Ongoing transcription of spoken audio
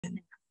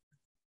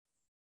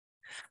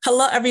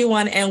Hello,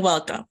 everyone, and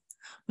welcome.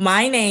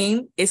 My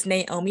name is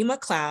Naomi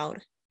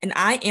McLeod, and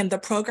I am the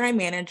Program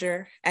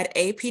Manager at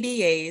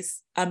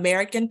APDA's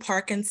American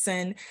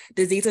Parkinson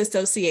Disease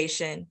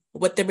Association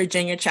with the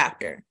Virginia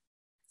chapter.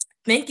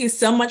 Thank you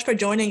so much for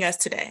joining us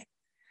today.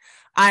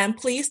 I am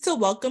pleased to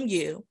welcome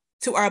you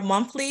to our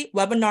monthly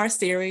webinar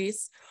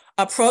series,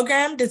 a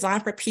program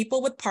designed for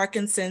people with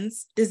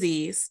Parkinson's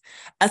disease,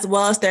 as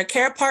well as their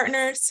care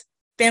partners,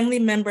 family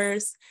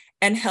members,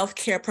 and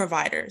healthcare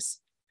providers.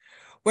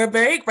 We're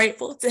very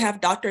grateful to have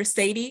Dr.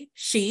 Sadie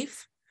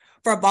Sheafe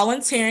for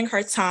volunteering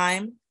her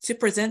time to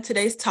present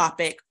today's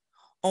topic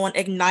on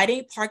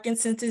igniting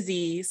Parkinson's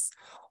disease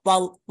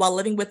while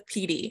living with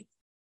PD.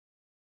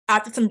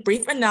 After some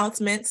brief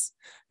announcements,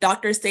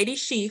 Dr. Sadie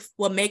Sheafe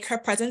will make her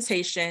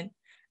presentation,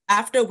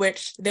 after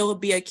which there will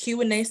be a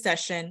Q&A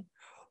session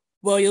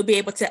where you'll be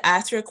able to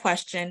ask your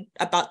question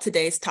about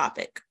today's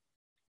topic.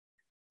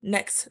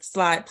 Next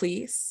slide,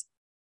 please.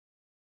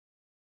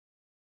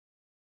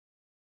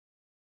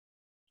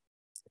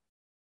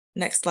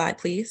 Next slide,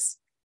 please.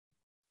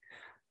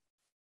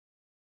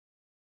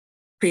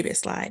 Previous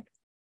slide.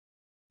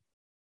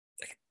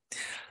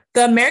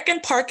 The American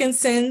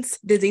Parkinson's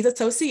Disease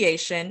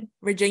Association,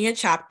 Virginia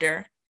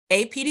chapter,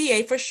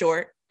 APDA for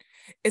short,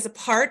 is a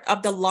part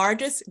of the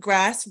largest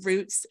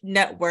grassroots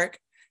network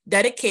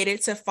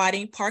dedicated to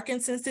fighting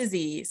Parkinson's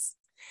disease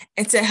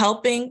and to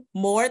helping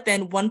more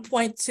than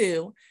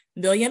 1.2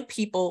 million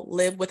people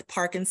live with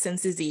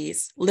Parkinson's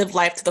disease live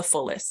life to the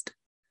fullest.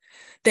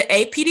 The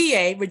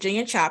APDA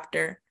Virginia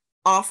chapter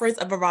offers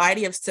a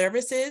variety of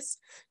services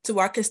to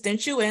our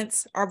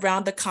constituents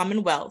around the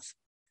Commonwealth.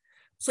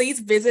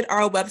 Please visit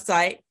our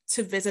website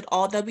to visit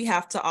all that we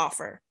have to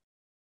offer.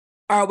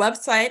 Our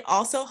website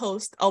also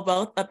hosts a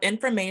wealth of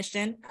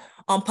information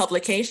on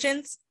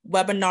publications,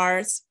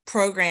 webinars,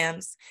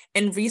 programs,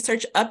 and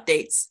research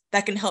updates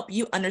that can help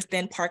you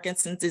understand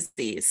Parkinson's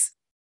disease.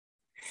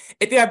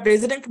 If you are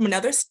visiting from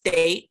another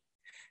state,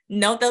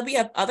 note that we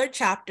have other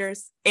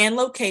chapters and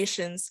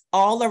locations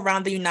all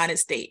around the United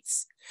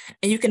States,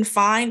 and you can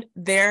find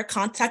their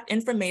contact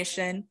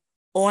information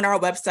on our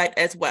website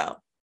as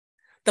well.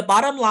 The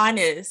bottom line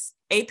is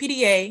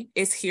APDA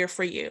is here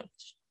for you.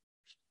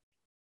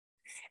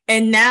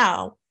 And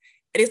now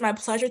it is my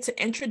pleasure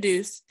to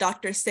introduce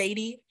Dr.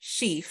 Sadie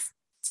Sheafe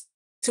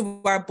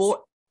to our board.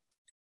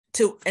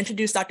 Dr.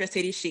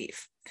 Sadie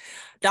Sheafe.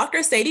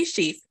 Dr. Sadie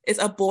Sheafe is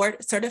a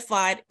board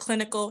certified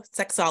clinical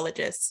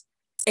sexologist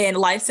and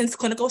licensed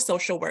clinical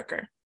social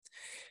worker.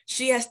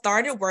 She has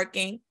started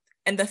working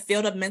in the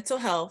field of mental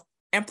health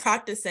and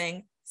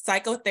practicing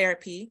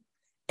psychotherapy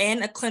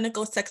and a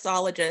clinical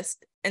sexologist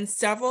in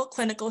several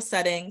clinical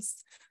settings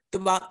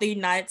throughout the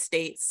United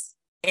States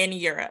and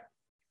Europe.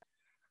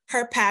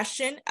 Her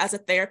passion as a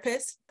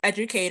therapist,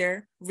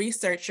 educator,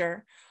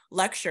 researcher,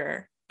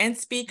 lecturer, and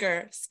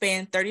speaker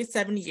span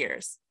 37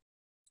 years.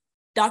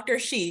 Dr.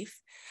 Sheafe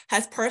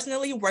has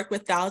personally worked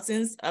with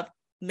thousands of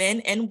men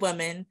and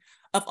women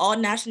of all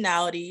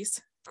nationalities,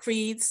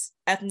 creeds,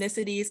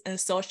 ethnicities, and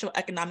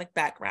socioeconomic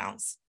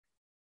backgrounds.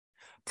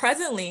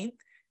 Presently,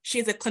 she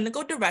is a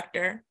clinical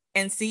director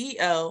and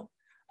CEO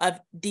of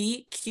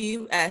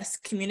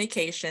DQS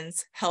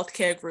Communications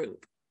Healthcare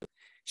Group.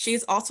 She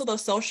is also the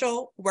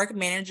social work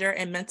manager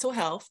in mental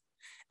health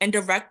and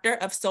director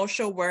of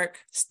social work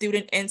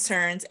student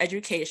interns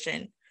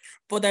education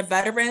for the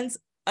Veterans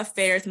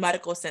Affairs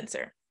Medical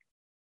Center.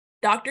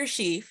 Dr.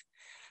 Sheafe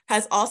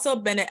has also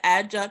been an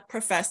adjunct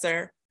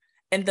professor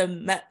in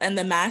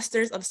the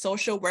Masters of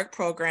Social Work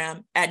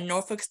program at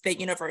Norfolk State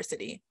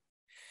University.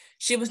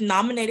 She was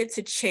nominated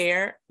to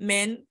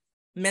Chairman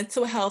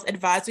Mental Health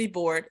Advisory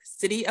Board,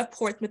 City of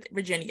Portsmouth,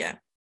 Virginia.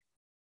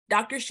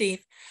 Dr.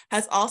 Sheafe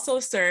has also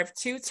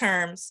served 2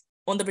 terms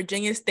on the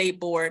Virginia State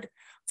Board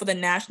for the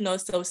National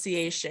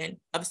Association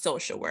of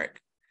Social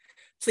Work.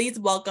 Please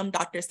welcome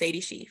Dr.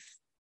 Sadie Sheafe.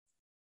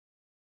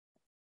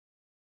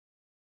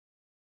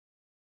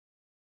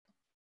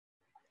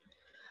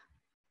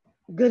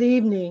 Good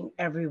evening,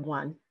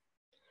 everyone.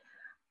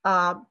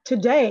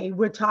 Today,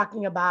 we're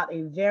talking about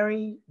a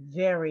very,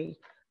 very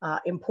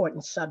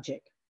important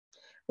subject.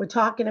 We're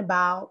talking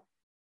about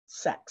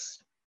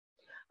sex.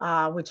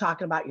 We're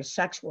talking about your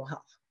sexual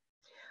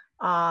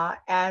health.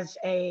 As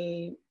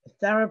a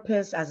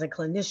therapist, as a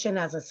clinician,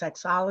 as a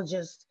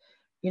sexologist,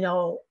 you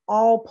know,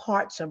 all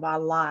parts of our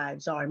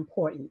lives are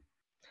important.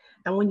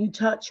 And when you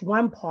touch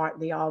one part,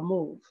 they all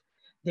move.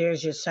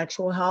 There's your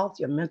sexual health,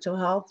 your mental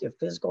health, your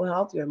physical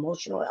health, your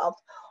emotional health.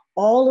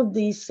 All of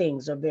these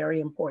things are very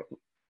important.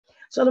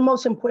 So the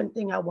most important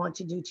thing I want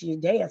to do to you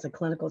today as a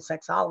clinical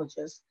sexologist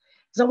is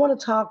I want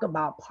to talk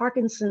about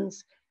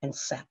Parkinson's and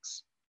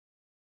sex.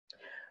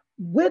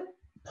 With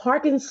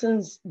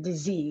Parkinson's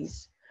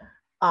disease,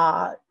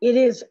 it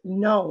is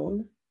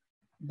known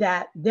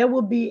that there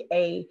will be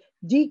a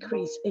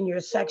decrease in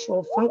your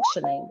sexual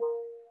functioning,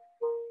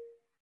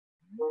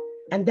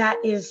 and that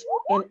is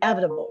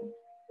inevitable.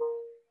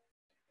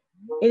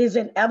 It is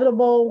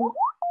inevitable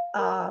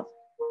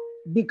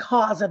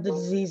because of the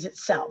disease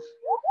itself.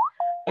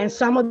 And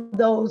some of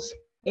those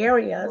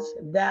areas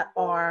that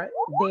are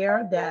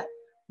there that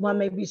one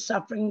may be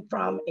suffering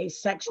from a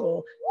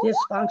sexual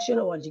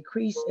dysfunction or a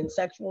decrease in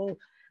sexual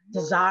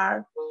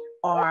desire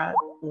or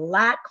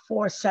lack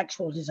for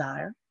sexual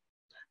desire,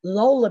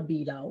 low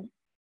libido,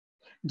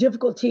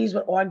 difficulties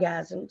with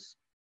orgasms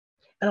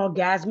and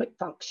orgasmic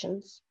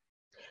functions.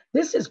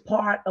 This is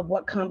part of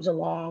what comes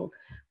along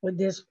with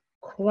this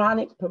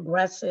chronic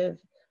progressive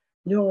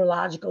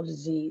neurological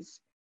disease.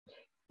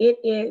 It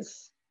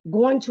is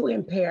going to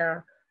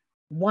impair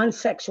one's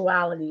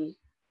sexuality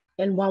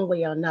in one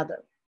way or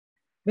another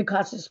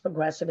because it's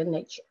progressive in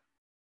nature.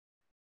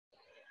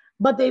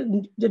 But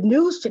the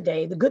news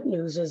today, the good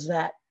news is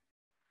that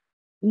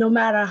no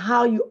matter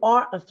how you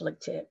are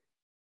afflicted,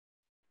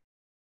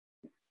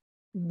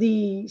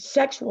 the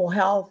sexual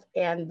health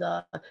and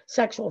the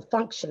sexual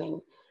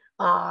functioning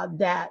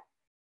that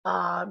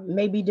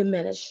may be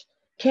diminished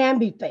can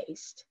be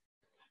faced.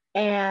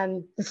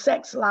 And the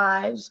sex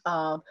lives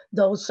of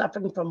those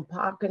suffering from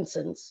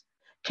Parkinson's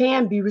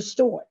can be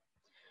restored.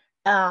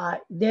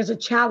 There's a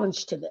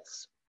challenge to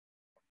this.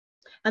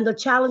 And the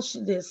challenge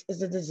to this is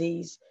the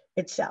disease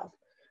itself.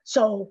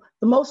 So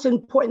the most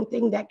important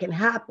thing that can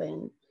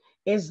happen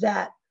is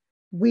that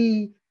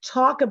we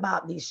talk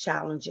about these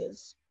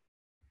challenges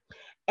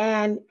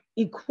and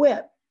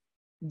equip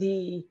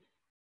the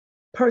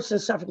person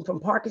suffering from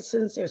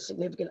Parkinson's, their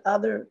significant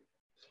other,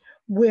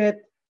 with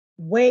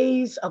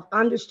ways of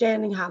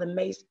understanding how to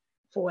make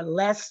for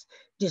less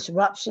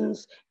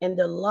disruptions in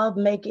their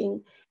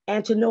lovemaking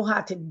and to know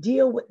how to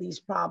deal with these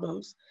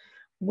problems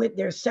with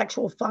their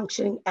sexual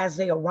functioning as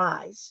they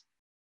arise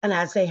and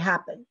as they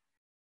happen,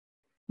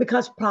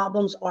 because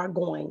problems are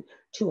going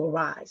to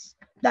arise.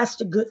 That's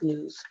the good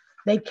news.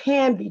 They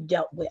can be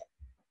dealt with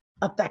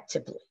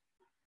effectively.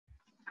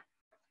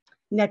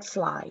 Next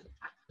slide,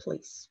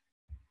 please.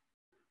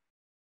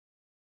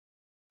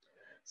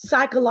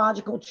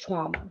 Psychological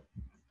trauma.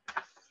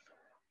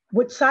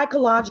 With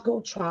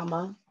psychological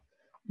trauma,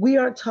 we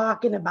are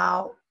talking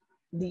about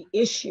the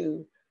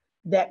issue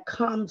that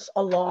comes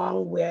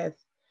along with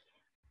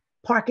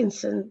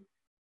Parkinson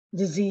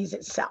disease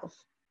itself,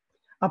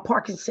 or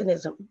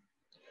Parkinsonism.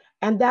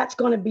 And that's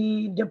going to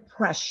be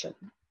depression.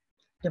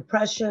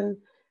 Depression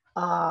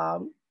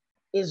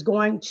is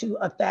going to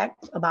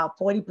affect about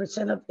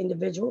 40% of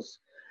individuals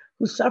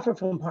who suffer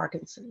from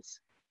Parkinson's.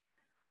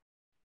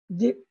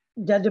 The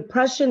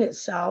depression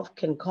itself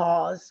can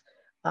cause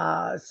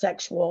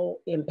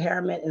sexual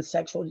impairment and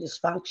sexual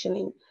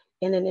dysfunctioning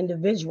in an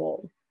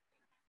individual.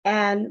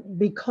 And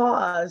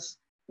because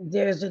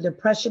there's a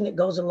depression that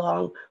goes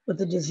along with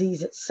the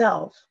disease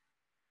itself,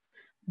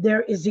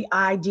 there is the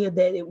idea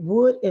that it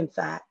would, in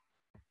fact,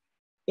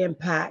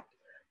 impact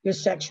your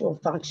sexual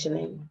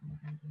functioning.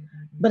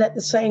 But at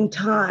the same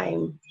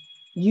time,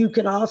 you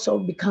can also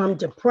become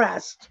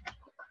depressed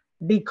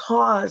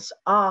because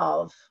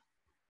of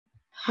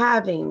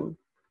having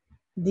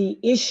the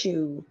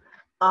issue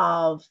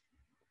of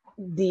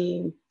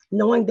the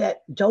knowing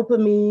that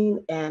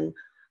dopamine and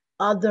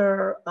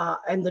other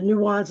and the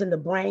neurons in the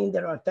brain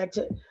that are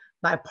affected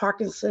by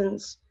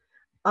Parkinson's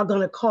are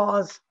going to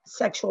cause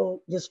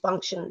sexual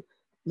dysfunction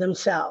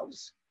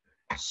themselves.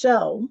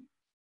 So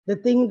the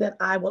thing that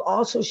I will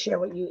also share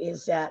with you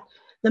is that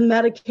the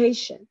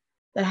medication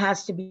that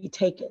has to be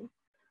taken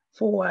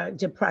for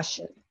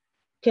depression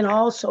can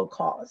also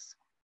cause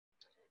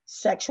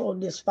sexual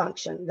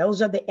dysfunction.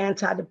 Those are the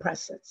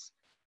antidepressants.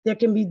 There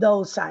can be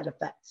those side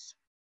effects.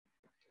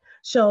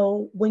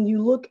 So when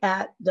you look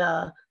at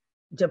the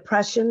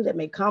depression that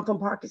may come from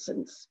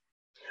Parkinson's,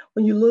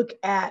 when you look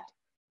at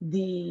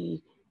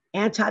the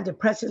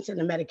antidepressants and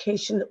the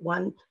medication that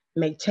one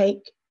may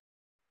take,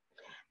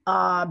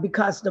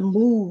 because the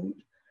mood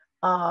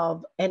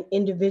of an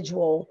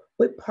individual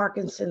with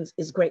Parkinson's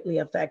is greatly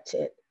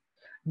affected.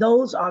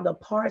 Those are the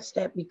parts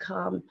that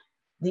become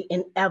the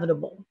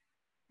inevitable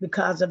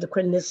because of the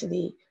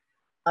chronicity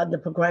of the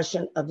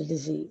progression of the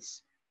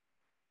disease.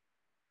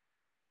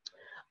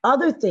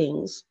 Other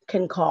things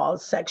can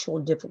cause sexual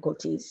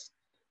difficulties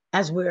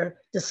as we're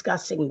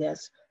discussing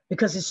this,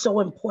 because it's so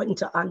important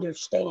to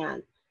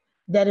understand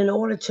that in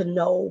order to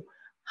know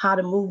how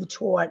to move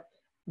toward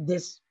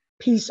this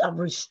piece of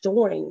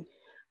restoring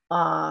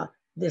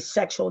the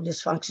sexual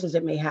dysfunctions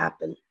that may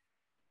happen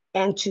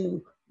and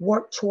to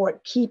work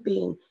toward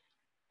keeping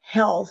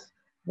health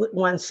with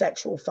one's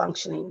sexual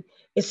functioning,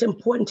 it's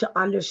important to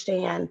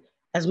understand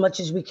as much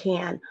as we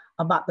can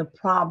about the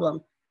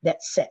problem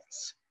that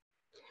sits.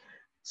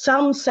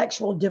 Some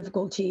sexual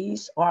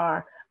difficulties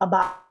are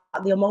about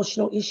the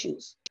emotional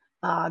issues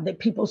that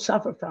people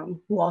suffer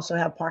from who also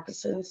have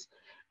Parkinson's.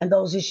 And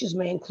those issues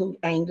may include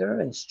anger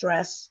and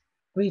stress,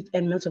 grief,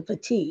 and mental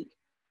fatigue,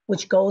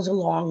 which goes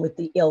along with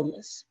the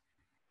illness.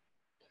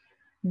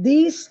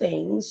 These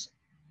things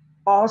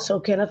also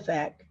can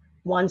affect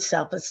one's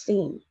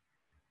self-esteem.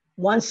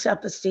 One's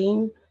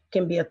self-esteem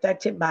can be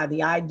affected by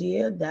the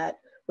idea that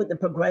with the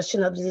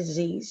progression of the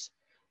disease,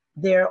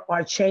 there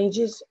are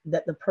changes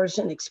that the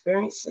person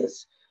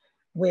experiences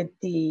with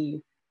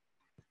the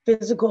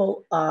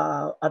physical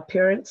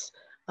appearance,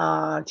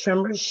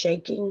 tremors,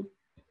 shaking,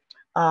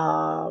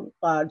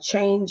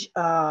 change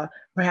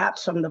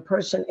perhaps from the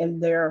person in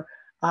their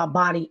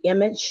body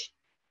image,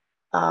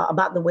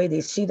 about the way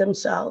they see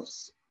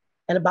themselves,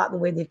 and about the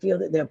way they feel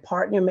that their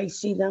partner may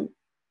see them,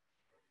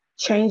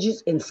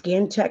 changes in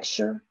skin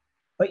texture,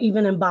 or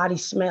even in body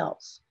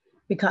smells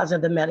because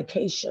of the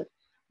medication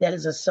that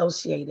is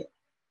associated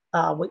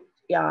with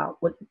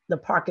the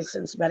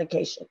Parkinson's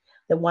medication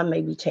that one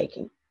may be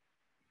taking.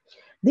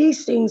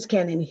 These things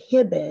can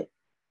inhibit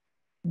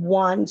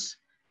one's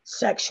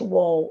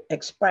sexual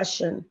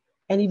expression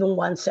and even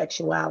one's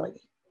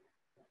sexuality.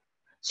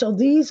 So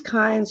these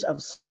kinds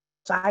of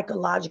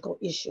psychological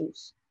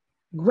issues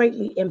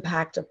greatly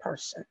impact a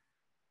person.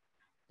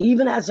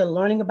 Even as they're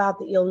learning about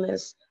the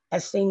illness,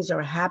 as things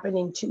are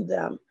happening to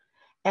them,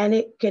 and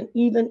it can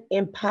even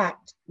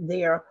impact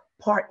their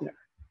partner.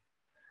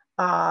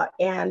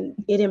 And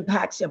it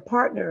impacts their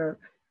partner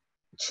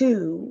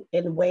too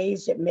in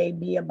ways that may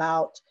be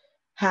about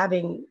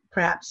having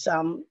perhaps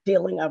some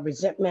feeling of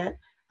resentment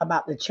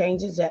about the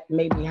changes that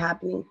may be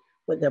happening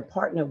with their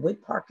partner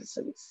with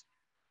Parkinson's,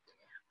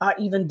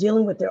 even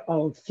dealing with their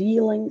own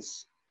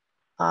feelings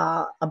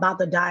about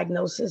the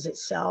diagnosis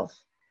itself,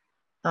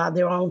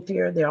 their own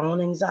fear, their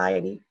own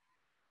anxiety.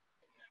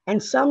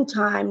 And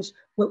sometimes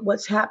with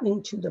what's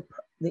happening to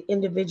the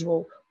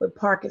individual with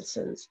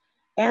Parkinson's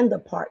and the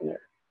partner,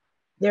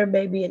 there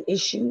may be an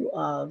issue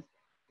of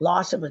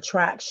loss of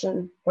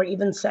attraction or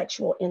even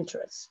sexual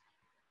interest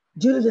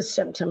due to the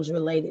symptoms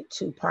related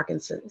to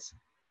Parkinson's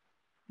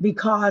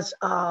because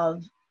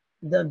of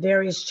the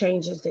various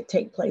changes that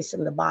take place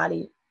in the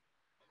body.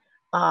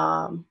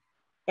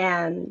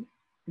 And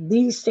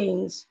these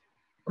things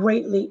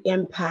greatly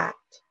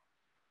impact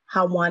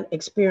how one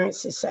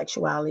experiences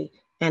sexuality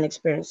and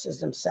experiences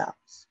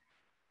themselves.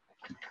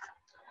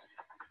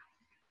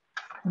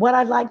 What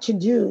I'd like to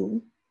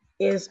do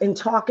is, in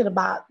talking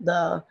about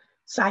the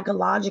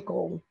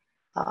psychological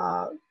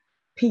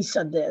piece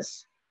of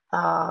this,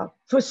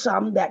 for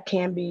some that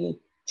can be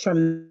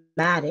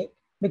traumatic,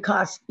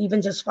 because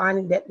even just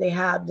finding that they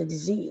have the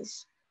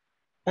disease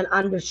and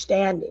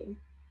understanding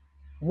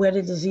where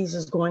the disease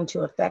is going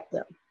to affect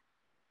them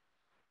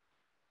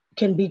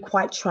can be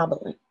quite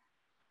troubling.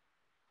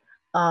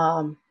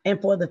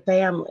 And for the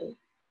family,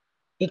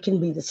 it can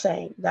be the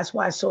same. That's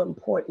why it's so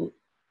important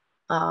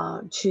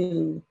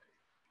to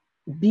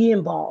be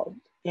involved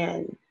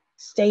and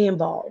stay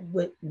involved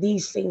with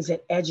these things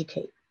that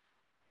educate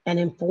and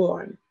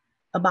inform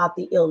about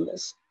the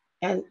illness.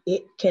 And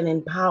it can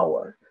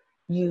empower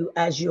you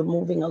as you're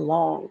moving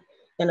along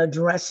and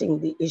addressing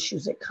the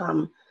issues that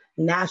come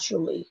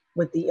naturally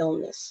with the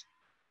illness,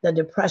 the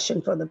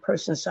depression for the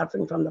person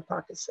suffering from the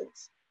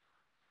Parkinson's,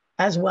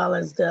 as well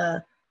as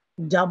the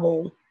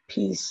double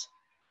piece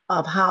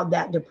of how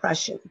that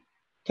depression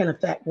can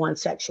affect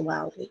one's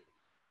sexuality.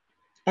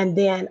 And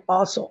then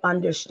also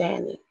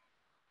understanding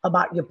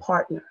about your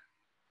partner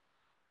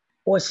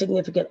or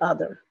significant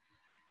other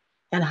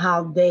and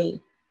how they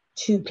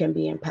too can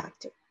be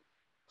impacted.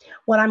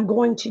 What I'm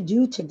going to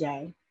do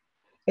today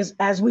is,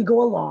 as we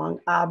go along,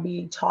 I'll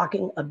be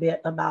talking a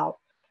bit about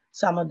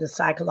some of the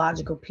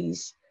psychological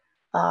piece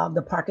of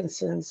the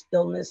Parkinson's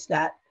illness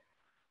that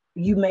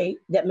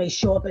may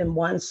show up in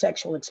one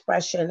sexual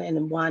expression and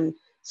in one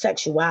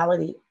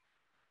sexuality.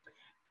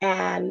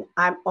 And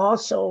I'm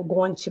also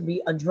going to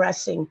be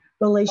addressing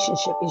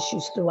relationship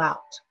issues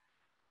throughout.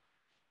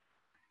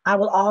 I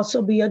will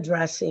also be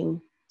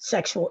addressing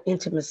sexual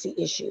intimacy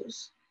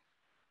issues.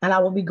 And I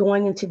will be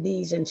going into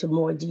these into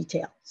more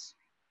details.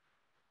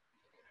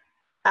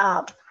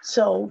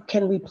 So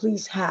can we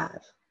please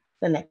have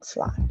the next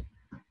slide?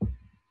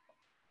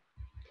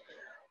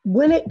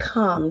 When it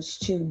comes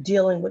to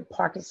dealing with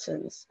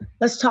Parkinson's,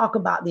 let's talk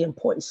about the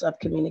importance of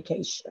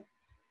communication,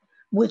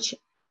 which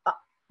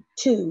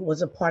too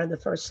was a part of the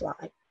first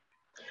slide.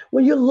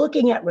 When you're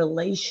looking at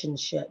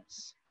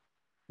relationships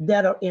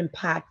that are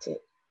impacted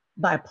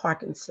by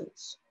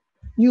Parkinson's,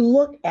 you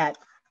look at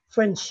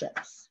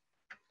friendships.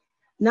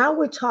 Now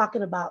we're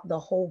talking about the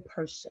whole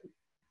person.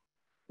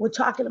 We're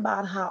talking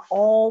about how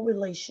all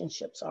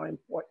relationships are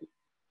important.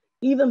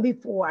 Even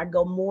before I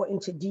go more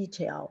into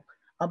detail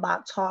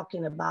about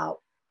talking about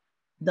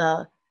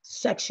the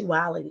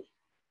sexuality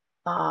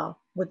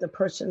with the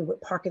person with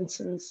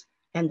Parkinson's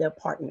and their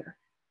partner.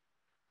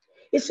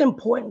 It's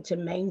important to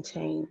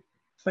maintain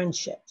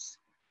friendships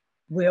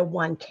where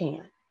one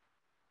can.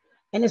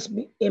 And it's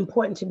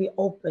important to be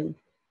open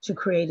to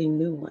creating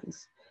new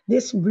ones.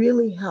 This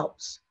really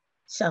helps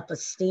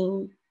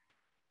self-esteem.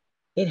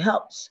 It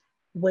helps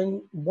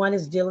when one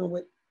is dealing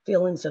with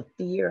feelings of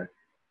fear,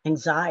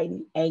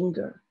 anxiety,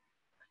 anger.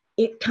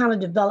 It kind of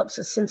develops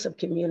a sense of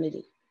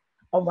community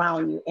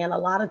around you. And a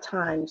lot of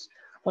times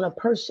when a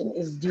person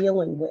is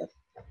dealing with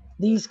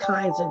these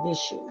kinds of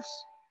issues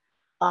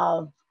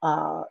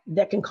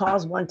that can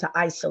cause one to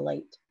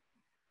isolate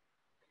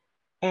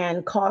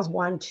and cause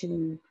one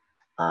to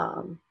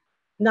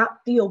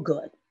not feel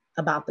good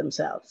about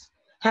themselves,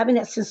 having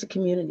that sense of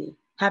community,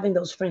 having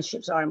those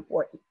friendships are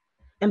important.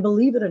 And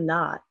believe it or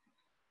not,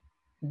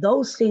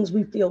 those things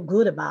we feel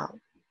good about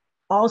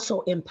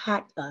also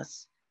impact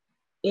us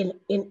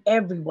in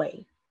every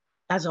way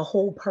as a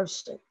whole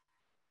person.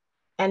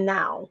 And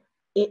now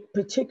it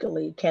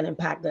particularly can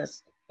impact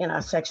us in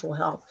our sexual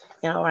health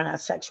and or in our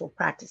sexual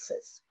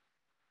practices.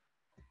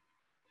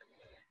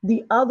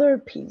 The other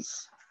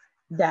piece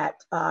that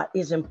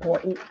is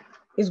important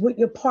is with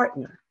your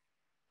partner.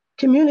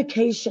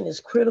 Communication is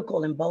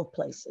critical in both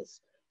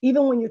places.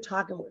 Even when you're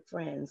talking with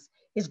friends,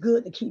 it's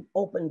good to keep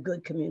open,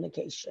 good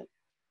communication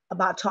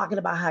about talking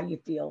about how you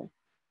feel,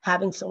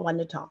 having someone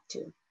to talk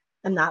to,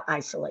 and not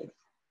isolated.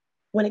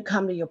 When it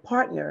comes to your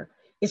partner,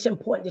 it's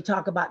important to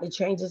talk about the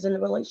changes in the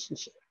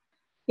relationship.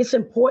 It's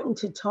important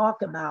to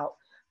talk about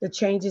the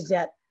changes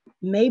that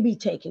may be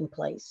taking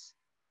place,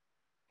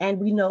 and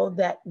we know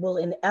that will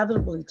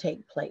inevitably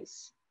take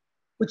place,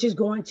 which is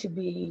going to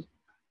be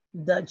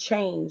the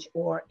change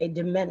or a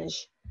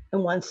diminish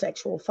in one's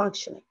sexual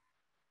functioning.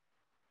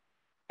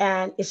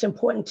 And it's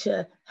important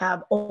to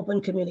have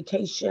open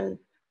communication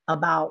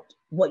about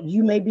what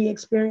you may be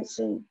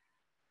experiencing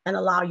and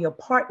allow your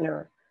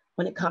partner,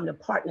 when it comes to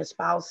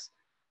partner-spouse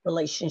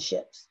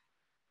relationships,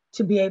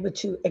 to be able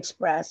to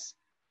express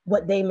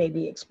what they may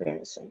be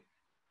experiencing.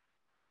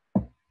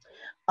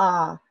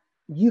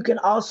 You can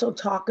also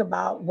talk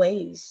about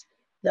ways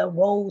the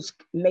roles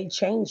may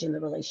change in the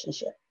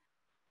relationship,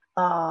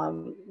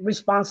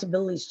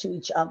 responsibilities to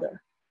each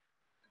other,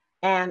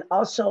 and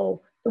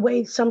also the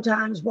way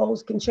sometimes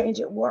roles can change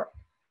at work,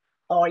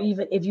 or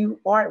even if you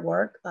are at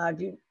work, if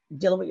you're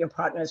dealing with your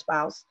partner or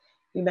spouse,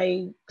 you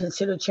may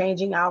consider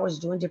changing hours,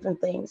 doing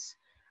different things,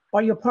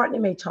 or your partner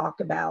may talk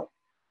about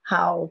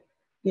how,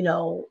 you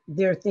know,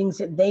 there are things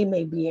that they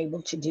may be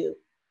able to do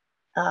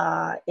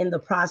in the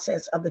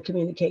process of the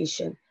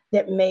communication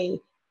that may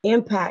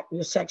impact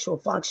your sexual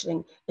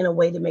functioning in a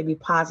way that may be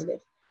positive,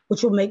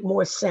 which will make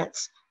more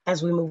sense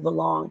as we move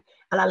along.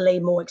 And I lay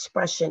more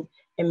expression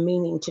and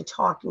meaning to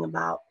talking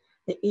about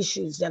the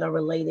issues that are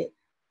related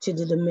to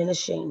the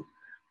diminishing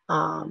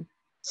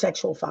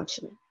sexual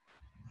functioning.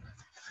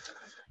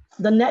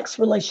 The next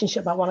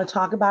relationship I want to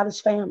talk about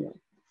is family.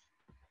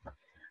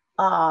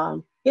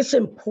 It's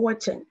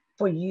important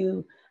for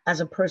you as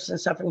a person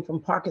suffering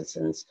from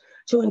Parkinson's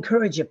to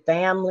encourage your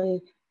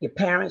family, your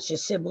parents, your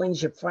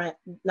siblings, your friends,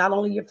 not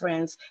only your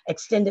friends,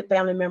 extended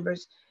family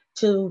members,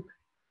 to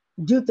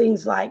do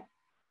things like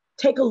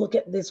take a look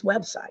at this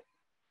website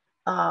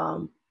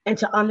and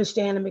to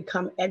understand and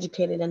become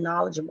educated and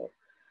knowledgeable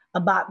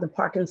about the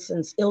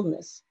Parkinson's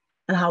illness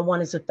and how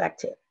one is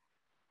affected.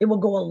 It will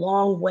go a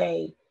long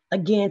way,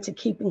 again, to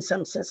keeping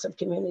some sense of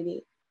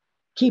community,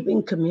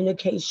 keeping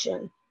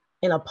communication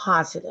in a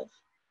positive.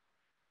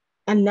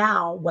 And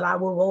now what I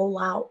will roll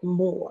out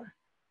more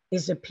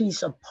is a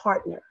piece of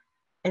partner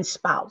and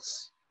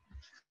spouse,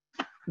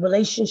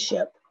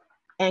 relationship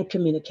and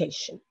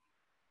communication.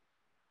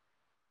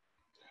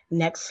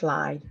 Next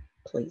slide,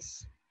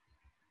 please.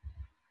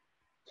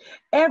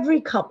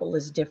 Every couple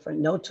is different.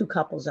 No two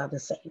couples are the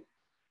same.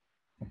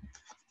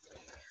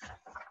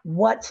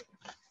 What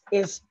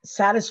is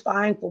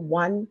satisfying for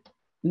one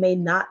may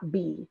not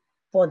be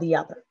for the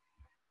other.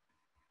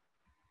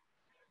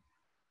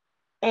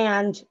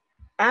 And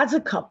as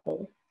a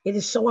couple, it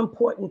is so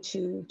important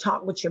to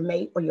talk with your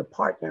mate or your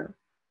partner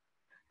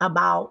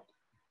about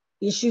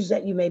issues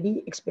that you may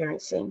be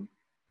experiencing,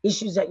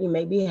 issues that you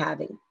may be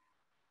having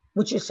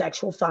with your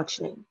sexual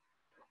functioning,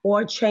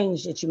 or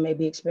change that you may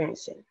be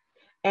experiencing.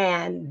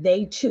 And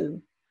they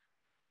too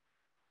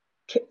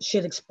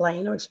should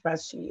explain or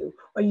express to you,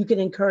 or you can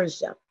encourage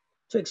them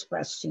to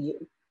express to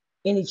you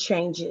any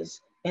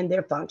changes in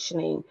their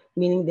functioning,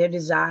 meaning their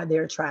desire,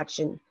 their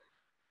attraction,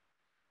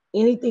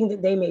 anything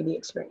that they may be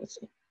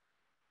experiencing.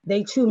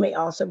 They too may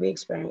also be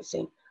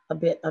experiencing a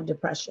bit of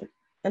depression,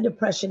 and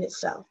depression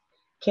itself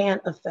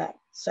can affect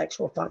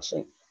sexual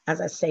functioning,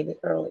 as I stated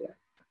earlier.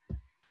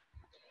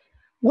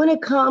 When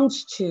it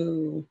comes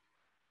to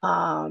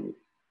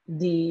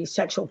the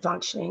sexual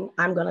functioning,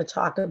 I'm going to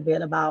talk a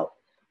bit about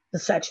the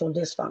sexual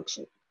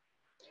dysfunction.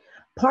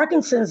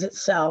 Parkinson's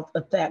itself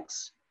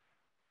affects,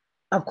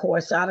 of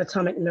course, the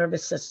autonomic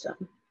nervous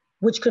system,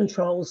 which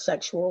controls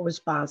sexual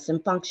response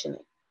and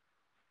functioning.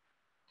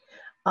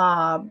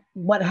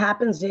 What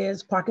happens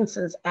is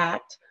Parkinson's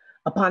act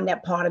upon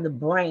that part of the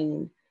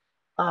brain,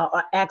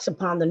 or acts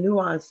upon the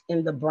neurons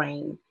in the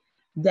brain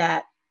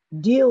that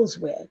deals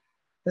with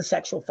the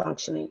sexual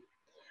functioning,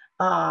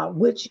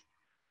 which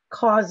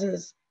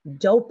causes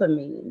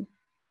dopamine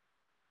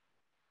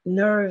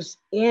nerves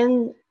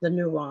in the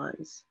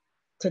neurons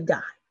to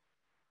die.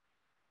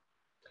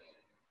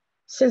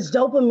 Since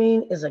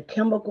dopamine is a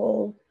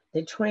chemical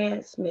that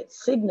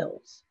transmits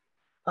signals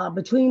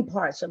between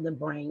parts of the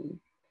brain,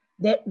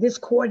 that this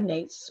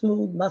coordinates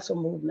smooth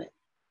muscle movement.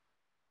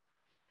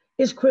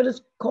 It's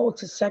critical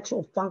to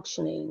sexual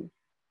functioning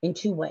in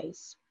two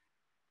ways.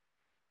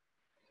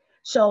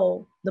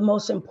 So the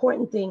most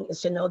important thing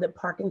is to know that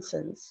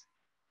Parkinson's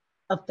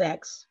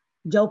affects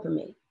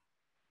dopamine.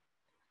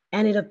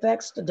 And it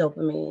affects the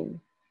dopamine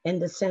in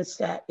the sense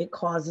that it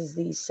causes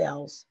these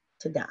cells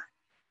to die.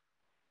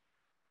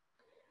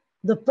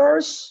 The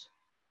first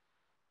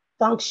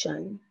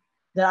function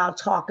that I'll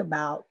talk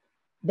about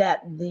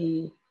that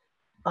the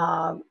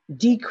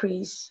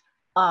decrease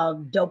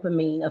of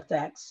dopamine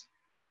effects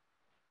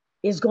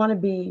is going to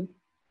be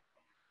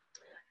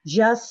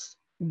just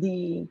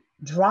the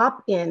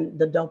drop in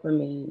the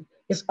dopamine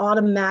is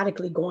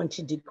automatically going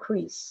to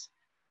decrease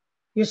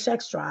your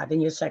sex drive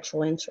and your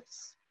sexual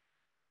interests.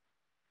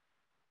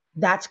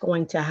 That's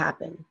going to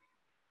happen.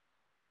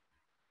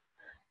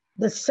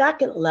 The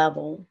second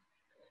level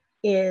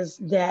is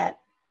that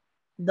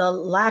the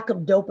lack of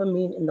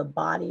dopamine in the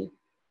body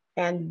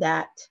and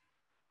that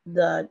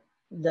the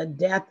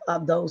death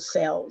of those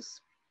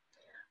cells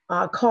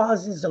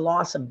causes the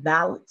loss of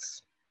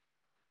balance.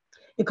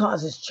 It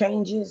causes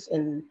changes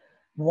in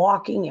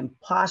walking and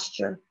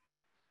posture,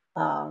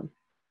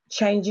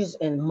 changes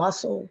in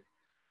muscle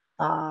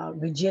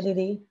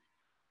rigidity.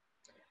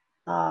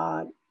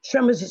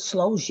 Tremors, it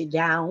slows you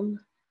down.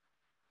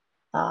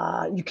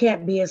 You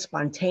can't be as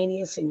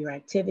spontaneous in your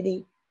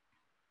activity.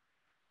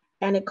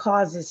 And it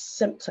causes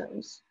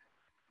symptoms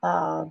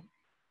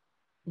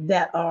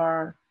that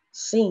are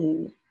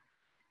seen,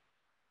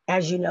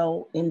 as you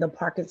know, in the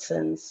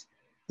Parkinson's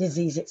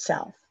disease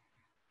itself.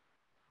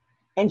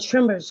 And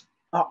tremors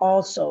are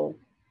also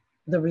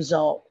the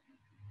result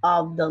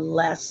of the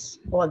less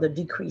or the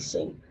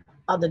decreasing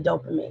of the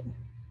dopamine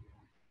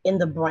in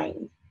the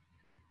brain,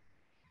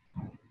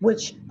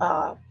 which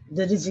the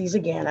disease,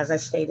 again, as I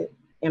stated,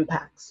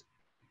 impacts.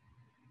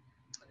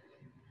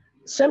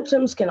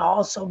 Symptoms can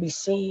also be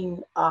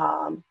seen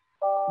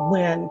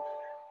when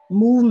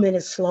movement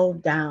is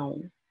slowed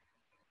down,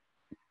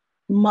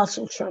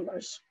 muscle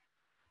tremors,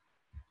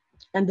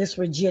 and this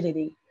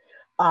rigidity.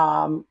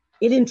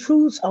 It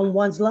intrudes on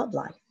one's love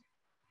life.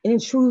 It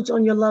intrudes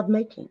on your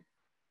lovemaking.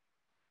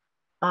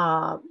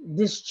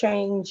 This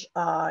change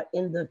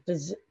in the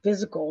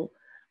physical,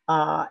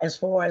 as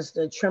far as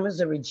the tremors,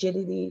 the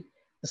rigidity,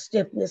 the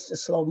stiffness, the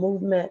slow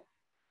movement,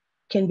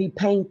 can be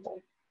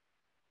painful.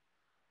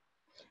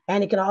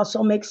 And it can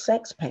also make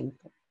sex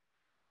painful.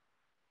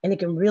 And it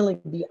can really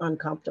be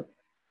uncomfortable.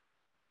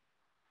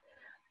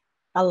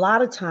 A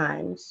lot of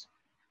times,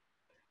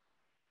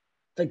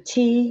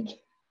 fatigue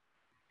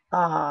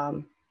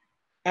and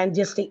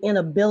just the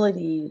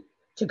inability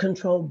to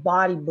control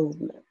body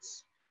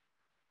movements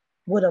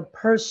with a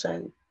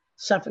person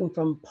suffering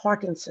from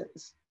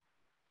Parkinson's,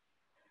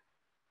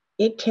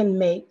 it can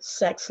make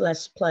sex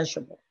less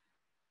pleasurable.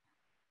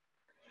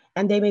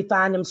 And they may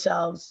find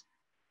themselves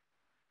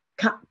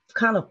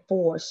kind of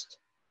forced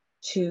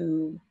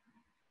to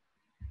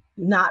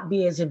not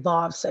be as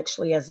involved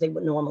sexually as they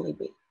would normally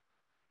be,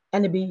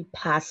 and to be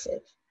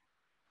passive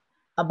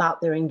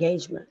about their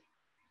engagement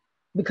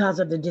because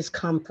of the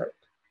discomfort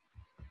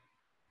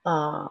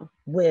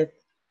with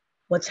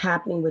what's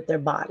happening with their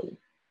body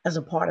as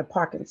a part of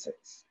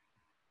Parkinson's.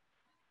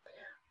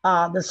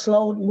 The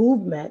slowed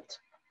movement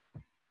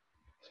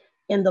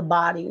in the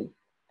body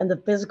and the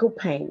physical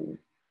pain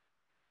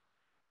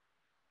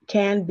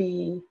can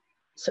be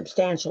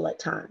substantial at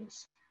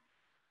times.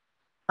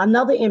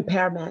 Another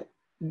impairment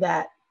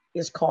that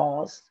is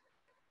caused,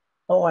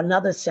 or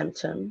another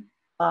symptom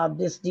of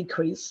this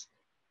decrease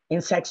in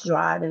sex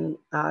drive and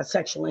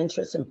sexual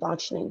interest and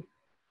functioning,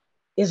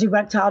 is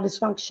erectile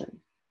dysfunction.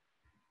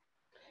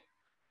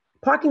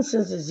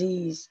 Parkinson's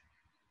disease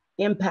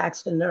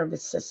impacts the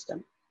nervous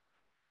system.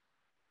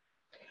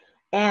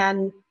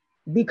 And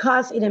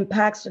because it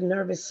impacts the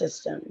nervous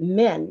system,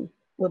 men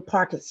with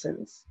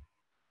Parkinson's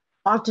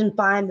often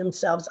find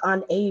themselves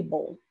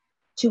unable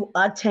to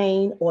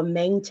attain or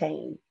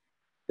maintain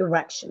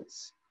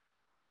erections.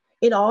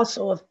 It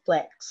also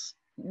affects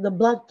the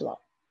blood flow,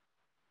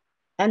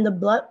 and the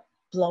blood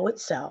flow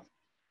itself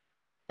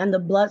and the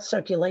blood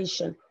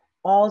circulation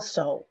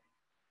also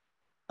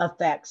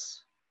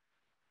affects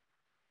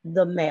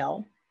the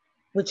male,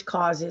 which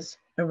causes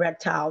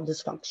erectile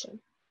dysfunction.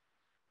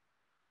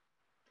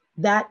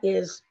 That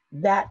is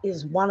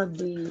one of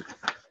the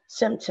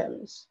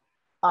symptoms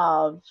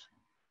of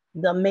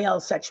the male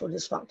sexual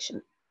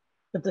dysfunction.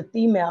 With the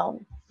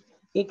female,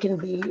 it can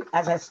be,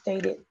 as I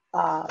stated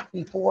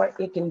before,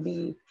 it can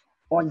be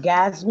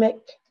orgasmic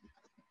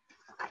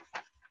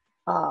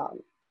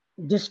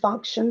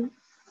dysfunction,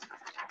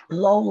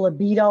 low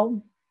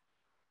libido,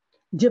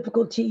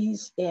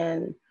 difficulties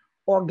in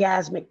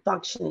orgasmic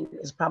functioning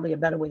is probably a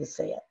better way to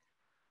say it.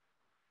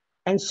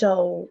 And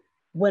so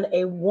when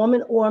a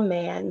woman or a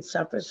man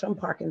suffers from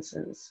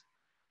Parkinson's,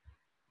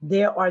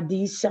 there are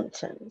these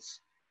symptoms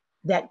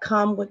that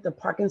come with the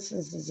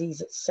Parkinson's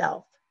disease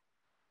itself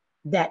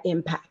that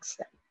impacts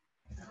them.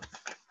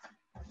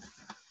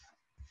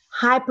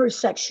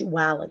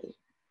 Hypersexuality.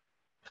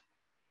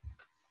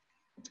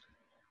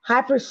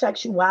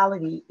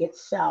 Hypersexuality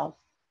itself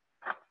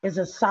is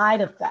a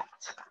side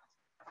effect,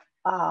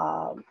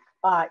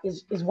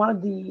 is one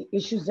of the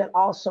issues that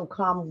also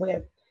come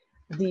with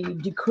the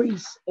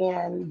decrease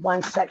in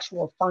one's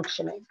sexual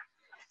functioning.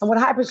 And with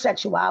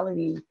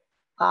hypersexuality,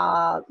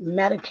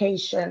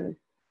 medication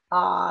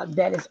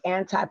that is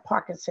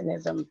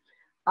anti-Parkinsonism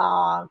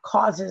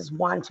causes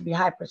one to be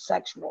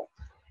hypersexual.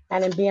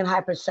 And in being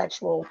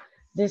hypersexual,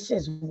 this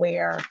is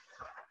where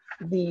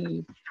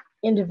the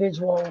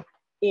individual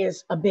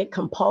is a bit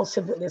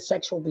compulsive with their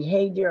sexual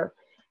behavior,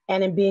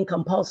 and in being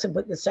compulsive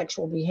with the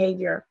sexual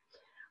behavior,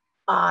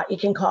 it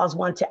can cause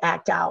one to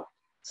act out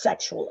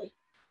sexually.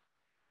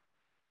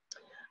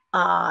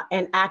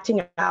 And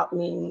acting out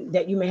means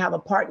that you may have a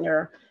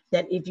partner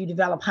that if you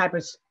develop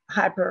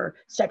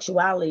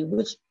hypersexuality,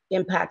 which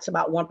impacts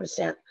about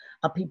 1%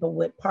 of people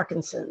with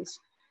Parkinson's,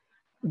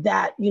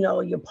 that, you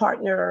know, your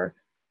partner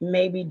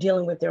may be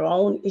dealing with their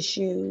own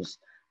issues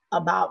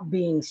about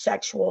being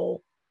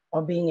sexual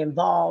or being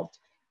involved.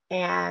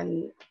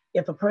 And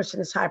if a person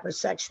is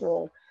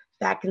hypersexual,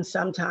 that can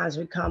sometimes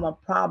become a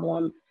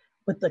problem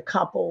with the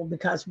couple,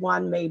 because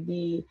one may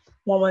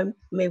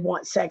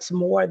want sex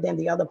more than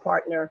the other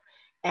partner,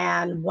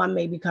 and one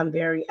may become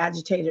very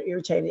agitated,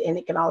 irritated, and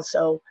it can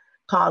also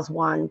cause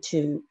one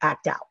to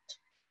act out.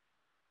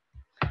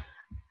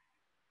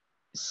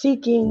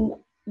 Seeking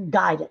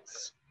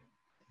guidance.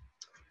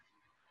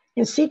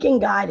 In seeking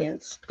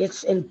guidance,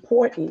 it's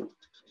important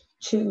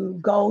to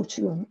go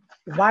to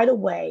right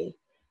away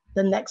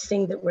the next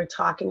thing that we're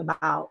talking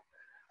about,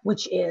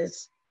 which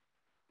is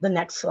the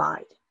next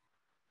slide.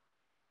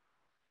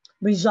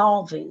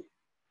 Resolving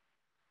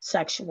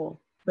sexual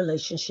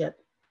relationship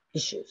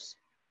issues.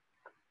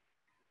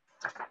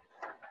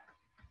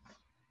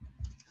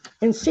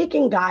 In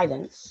seeking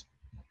guidance,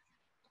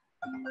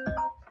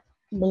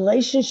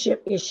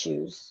 relationship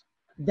issues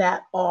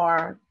that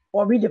are,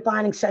 or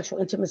redefining sexual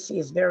intimacy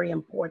is very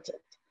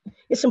important.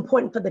 It's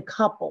important for the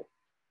couple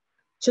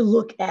to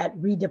look at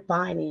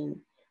redefining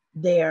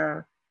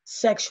their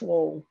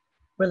sexual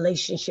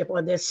relationship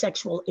or their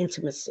sexual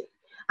intimacy.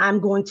 I'm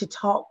going to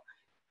talk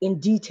in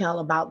detail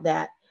about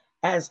that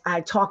as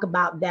I talk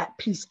about that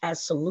piece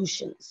as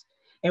solutions.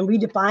 And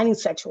redefining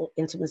sexual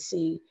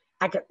intimacy,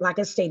 like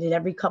I stated,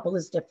 every couple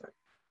is different.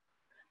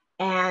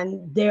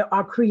 And there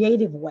are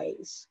creative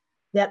ways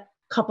that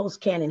couples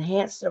can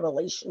enhance their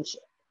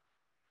relationship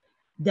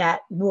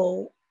that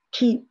will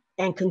keep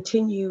and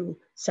continue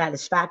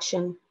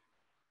satisfaction,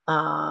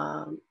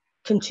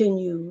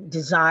 continue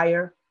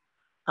desire,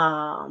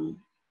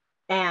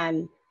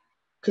 and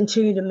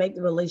continue to make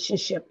the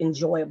relationship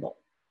enjoyable.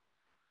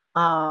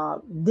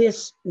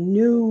 This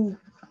new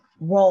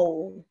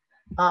role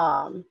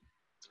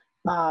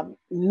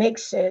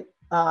makes it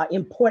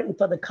important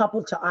for the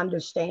couple to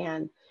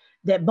understand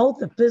that both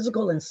the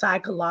physical and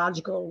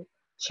psychological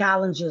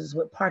challenges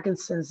with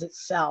Parkinson's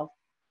itself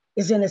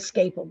is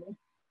inescapable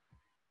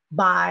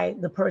by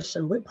the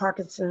person with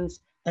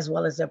Parkinson's as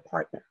well as their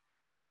partner.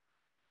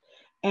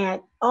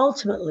 And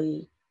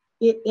ultimately,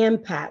 it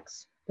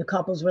impacts the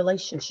couple's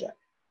relationship.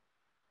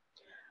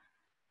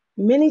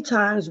 Many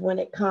times when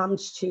it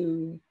comes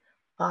to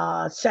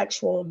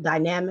sexual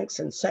dynamics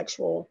and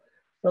sexual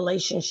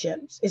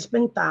relationships, it's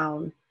been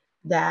found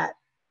that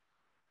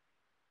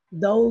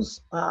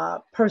those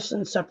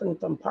persons suffering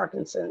from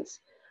Parkinson's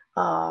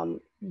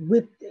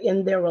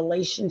within their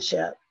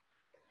relationship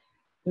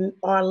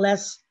are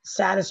less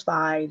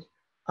satisfied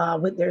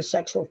with their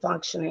sexual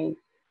functioning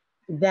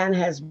than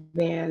has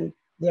been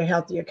their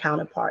healthier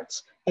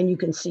counterparts, and you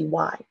can see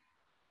why.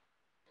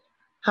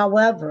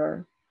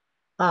 However,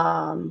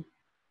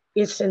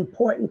 it's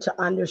important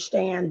to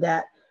understand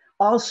that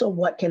also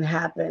what can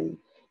happen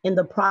in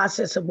the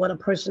process of what a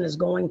person is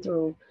going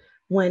through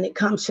when it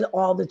comes to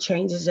all the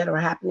changes that are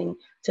happening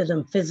to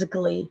them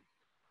physically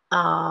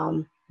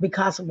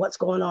because of what's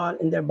going on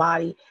in their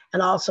body,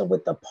 and also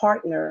with the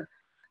partner.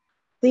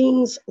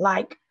 Things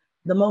like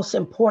the most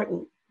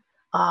important,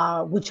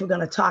 which we're going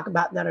to talk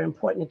about that are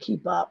important to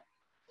keep up,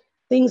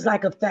 things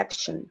like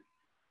affection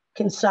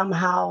can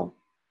somehow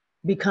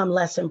become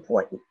less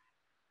important.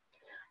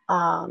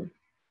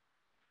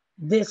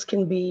 This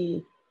can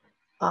be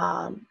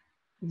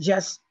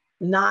just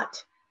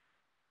not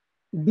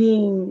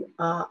being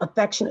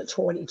affectionate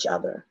toward each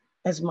other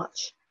as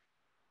much.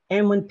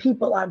 And when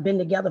people have been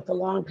together for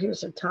long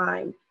periods of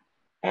time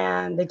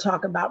and they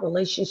talk about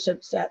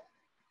relationships that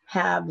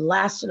have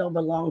lasted over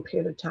a long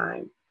period of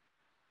time,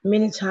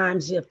 many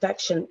times the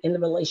affection in the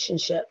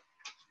relationship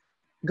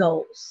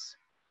goes.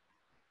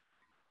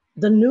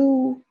 The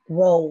new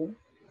role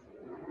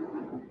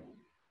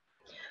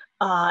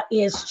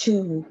is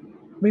to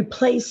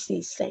replace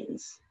these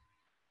things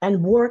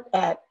and work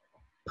at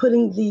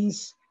putting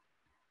these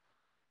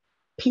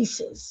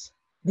pieces,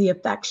 the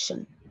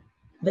affection,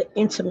 the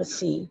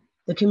intimacy,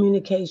 the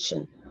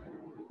communication,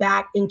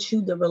 back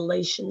into the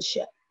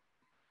relationship.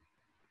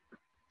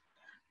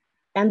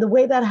 And the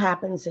way that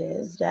happens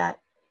is that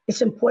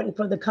it's important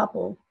for the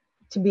couple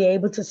to be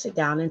able to sit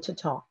down and to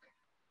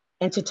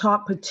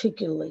talk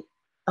particularly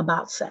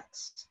about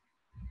sex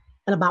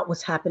and about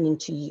what's happening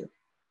to you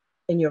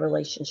in your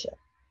relationship.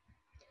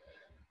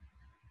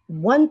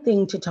 One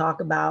thing to talk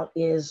about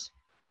is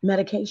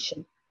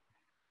medication.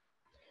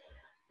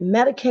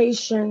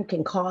 Medication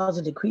can cause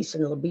a decrease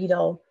in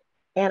libido,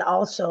 and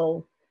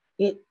also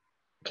it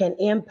can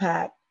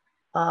impact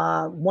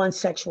one's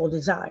sexual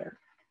desire.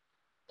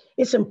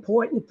 It's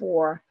important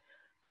for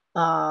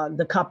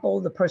the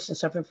couple, the person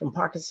suffering from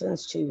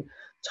Parkinson's, to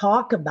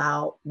talk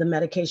about the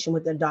medication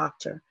with their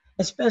doctor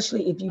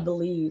especially if you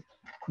believe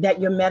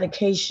that your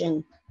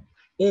medication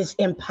is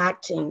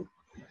impacting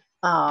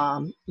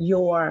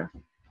your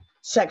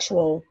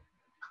sexual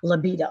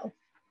libido,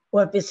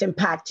 or if it's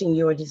impacting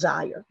your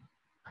desire.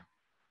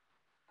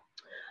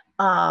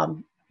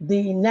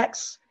 The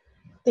next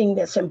thing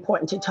that's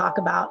important to talk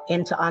about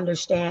and to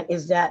understand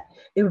is that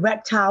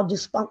erectile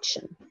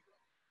dysfunction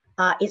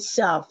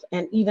itself,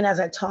 and even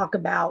as I talk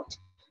about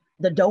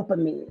the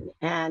dopamine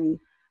and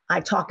I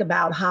talk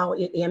about how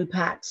it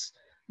impacts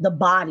the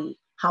body,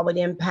 how it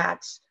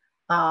impacts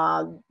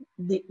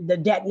the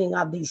deadening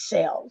of these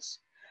cells.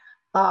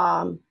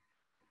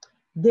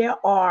 There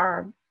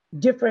are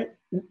different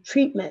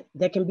treatment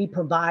that can be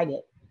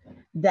provided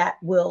that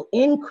will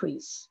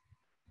increase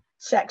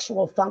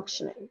sexual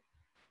functioning,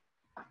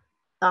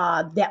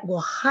 that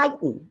will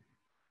heighten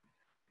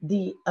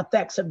the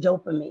effects of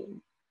dopamine.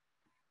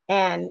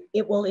 And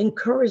it will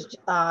encourage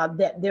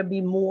that there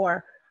be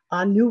more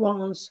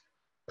neurons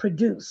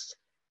produced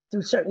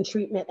through certain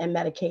treatment and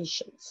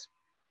medications.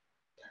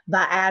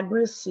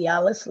 Viagra,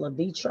 Cialis,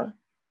 Levitra,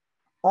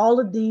 all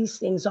of these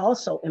things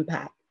also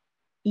impact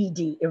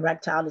ED,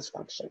 erectile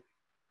dysfunction.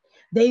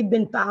 They've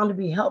been found to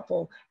be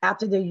helpful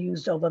after they're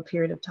used over a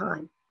period of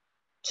time,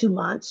 2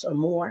 months or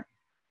more.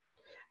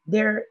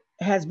 There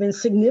has been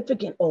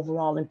significant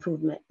overall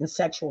improvement in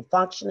sexual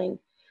functioning,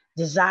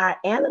 desire,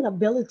 and an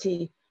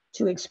ability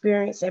to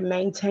experience and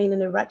maintain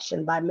an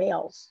erection by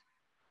males,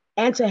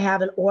 and to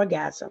have an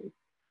orgasm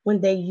when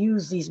they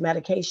use these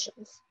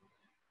medications.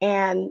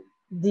 And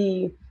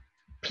the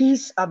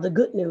piece of the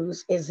good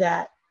news is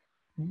that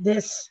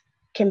this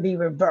can be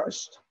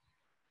reversed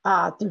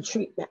through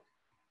treatment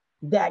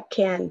that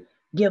can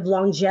give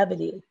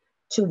longevity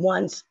to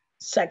one's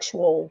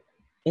sexual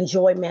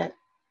enjoyment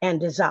and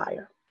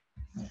desire.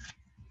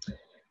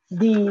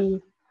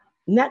 The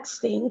next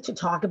thing to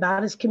talk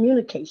about is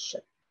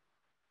communication.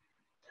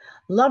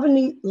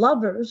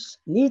 Lovers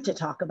need to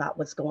talk about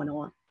what's going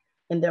on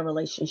in their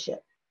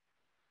relationship.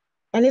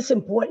 And it's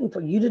important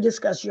for you to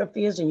discuss your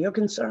fears and your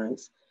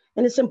concerns.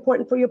 And it's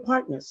important for your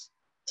partners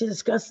to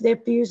discuss their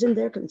fears and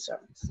their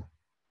concerns.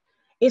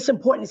 It's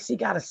important to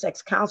seek out a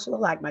sex counselor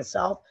like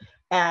myself,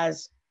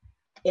 as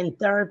in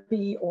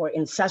therapy or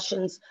in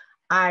sessions,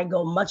 I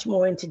go much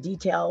more into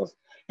details.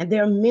 And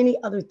there are many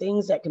other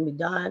things that can be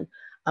done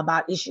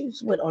about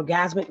issues with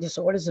orgasmic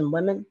disorders in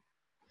women.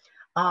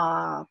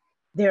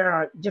 There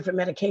are different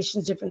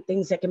medications, different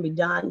things that can be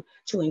done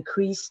to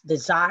increase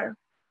desire,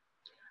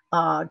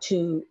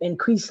 to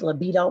increase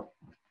libido.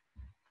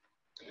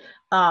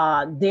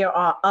 There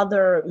are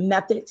other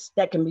methods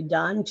that can be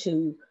done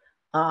to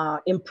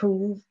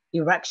improve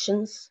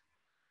erections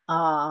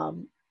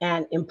and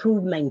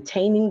improve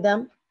maintaining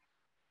them.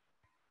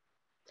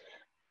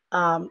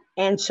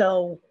 And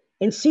so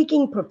in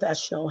seeking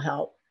professional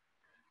help,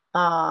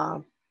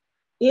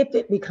 if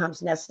it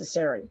becomes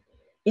necessary,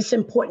 it's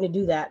important to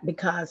do that,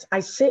 because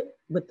I sit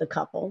with the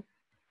couple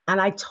and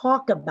I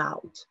talk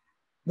about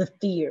the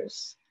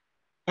fears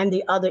and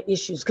the other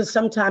issues, because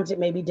sometimes it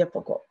may be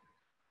difficult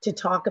to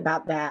talk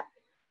about that,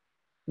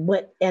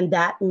 and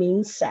that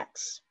means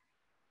sex,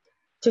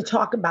 to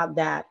talk about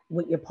that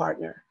with your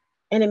partner.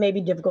 And it may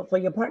be difficult for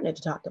your partner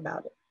to talk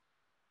about it.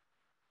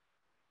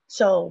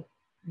 So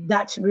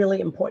that's really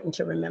important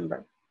to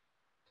remember.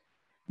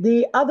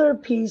 The other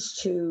piece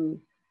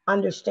to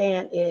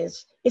understand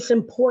is it's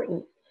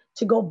important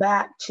to go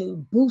back to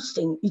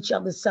boosting each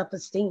other's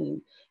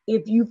self-esteem.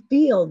 If you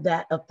feel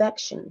that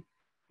affection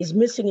is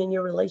missing in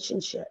your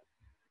relationship,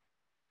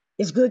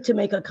 it's good to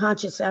make a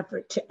conscious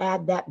effort to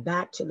add that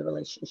back to the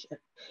relationship.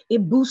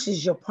 It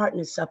boosts your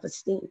partner's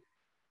self-esteem,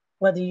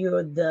 whether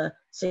you're the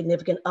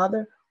significant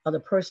other or the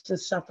person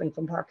suffering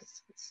from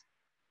Parkinson's.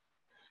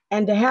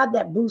 And to have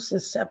that boost in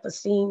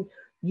self-esteem,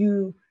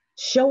 you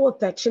show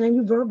affection and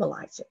you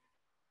verbalize it.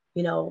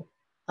 You know,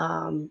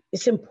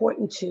 it's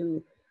important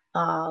to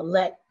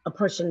let a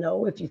person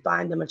know if you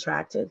find them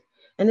attractive.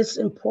 And it's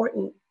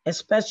important,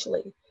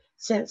 especially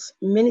since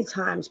many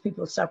times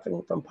people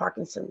suffering from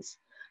Parkinson's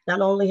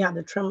not only have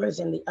the tremors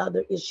and the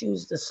other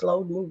issues, the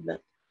slowed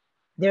movement,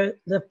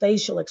 the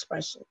facial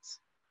expressions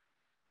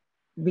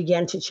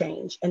begin to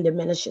change and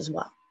diminish as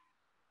well.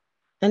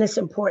 And it's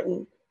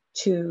important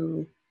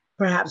to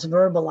perhaps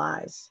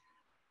verbalize,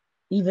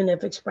 even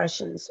if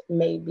expressions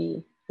may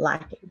be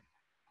lacking.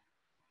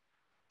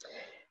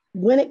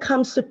 When it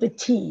comes to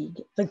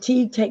fatigue,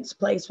 fatigue takes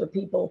place with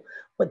people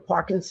with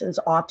Parkinson's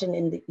often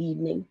in the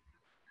evening.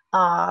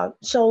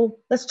 So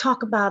let's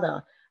talk about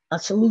a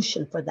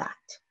solution for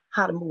that,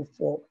 how to move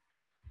forward.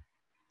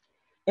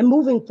 And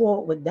moving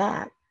forward with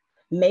that,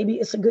 maybe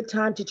it's a good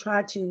time to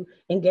try to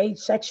engage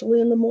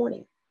sexually in the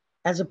morning,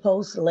 as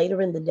opposed to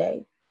later in the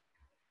day,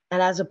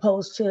 and as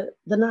opposed to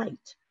the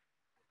night.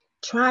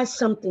 Try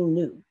something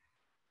new.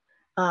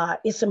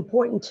 It's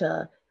important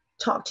to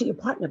talk to your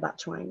partner about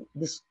trying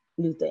this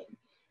new thing.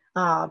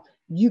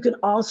 You can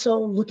also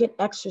look at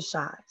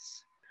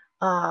exercise.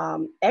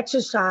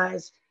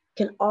 Exercise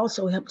can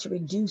also help to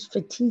reduce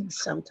fatigue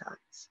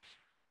sometimes,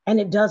 and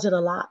it does it a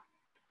lot.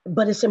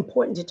 But it's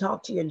important to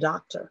talk to your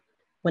doctor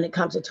when it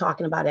comes to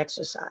talking about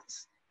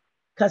exercise,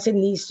 because it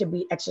needs to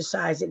be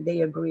exercise that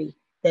they agree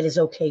that is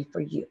okay for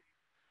you.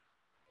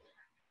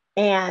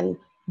 And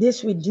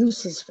this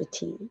reduces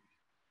fatigue,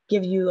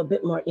 give you a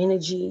bit more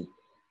energy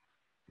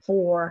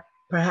for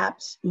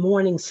perhaps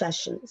morning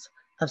sessions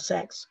of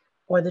sex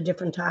or the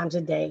different times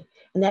a day.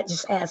 And that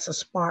just adds a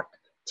spark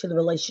to the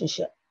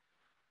relationship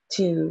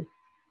to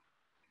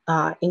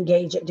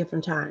engage at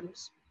different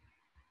times.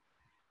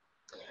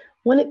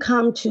 When it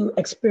comes to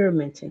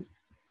experimenting,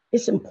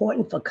 it's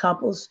important for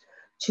couples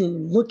to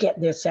look at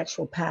their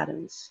sexual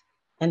patterns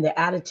and their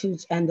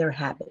attitudes and their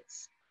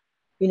habits.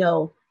 You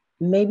know,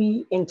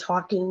 maybe in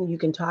talking, you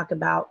can talk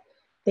about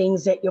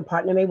things that your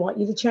partner may want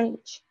you to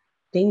change,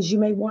 things you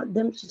may want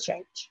them to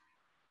change.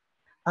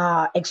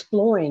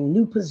 Exploring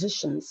new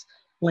positions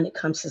when it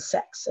comes to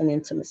sex and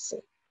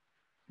intimacy.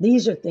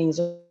 These are things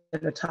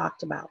that are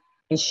talked about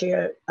and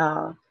shared.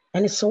 And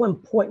it's so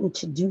important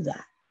to do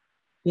that,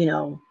 you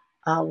know,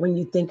 when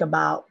you think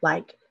about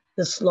like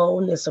the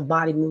slowness of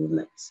body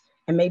movements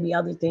and maybe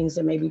other things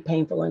that may be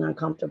painful and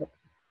uncomfortable,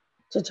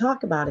 to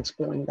talk about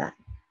exploring that.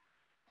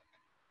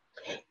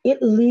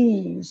 It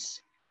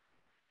leaves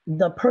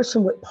the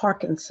person with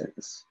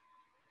Parkinson's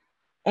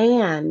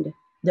and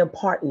their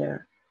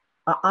partner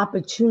an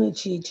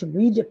opportunity to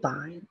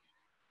redefine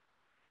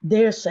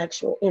their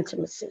sexual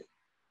intimacy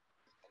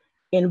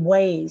in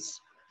ways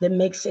that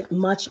makes it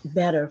much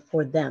better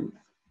for them.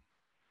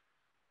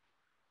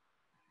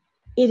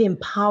 It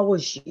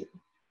empowers you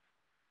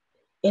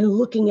in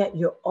looking at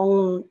your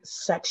own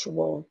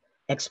sexual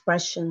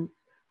expression,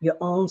 your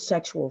own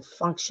sexual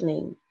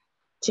functioning,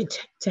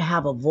 to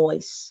have a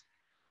voice,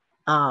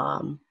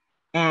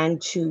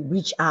 and to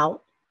reach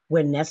out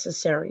where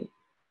necessary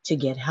to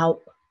get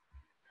help,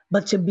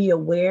 but to be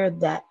aware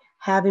that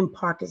having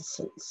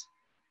Parkinson's,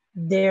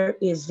 there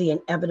is the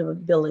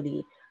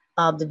inevitability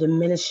of the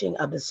diminishing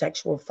of the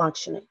sexual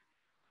functioning,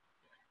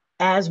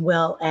 as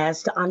well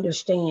as to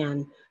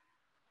understand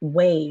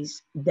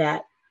ways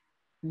that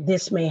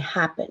this may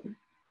happen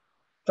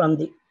from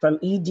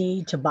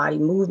ED to body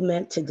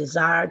movement to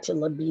desire to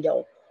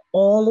libido,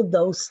 all of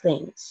those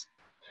things.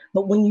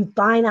 But when you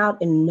find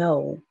out and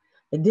know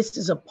that this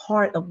is a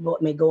part of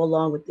what may go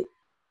along with the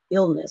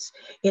illness,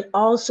 it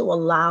also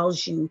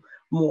allows you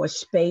more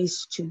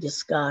space to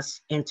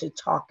discuss and to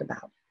talk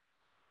about.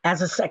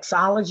 As a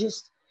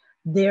sexologist,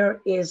 there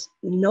is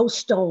no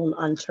stone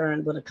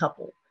unturned with a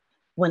couple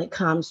when it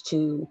comes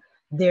to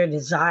their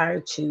desire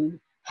to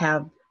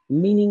have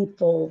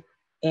meaningful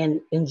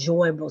and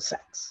enjoyable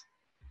sex.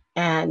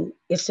 And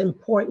it's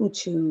important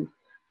to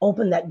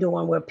open that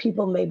door where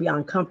people may be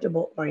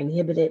uncomfortable or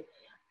inhibited,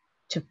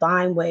 to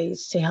find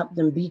ways to help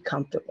them be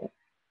comfortable.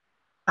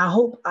 I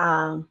hope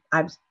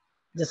I've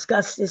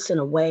discussed this in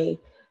a way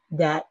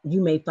that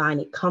you may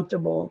find it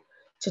comfortable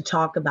to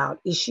talk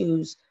about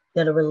issues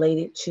that are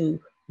related to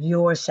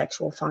your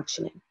sexual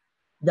functioning,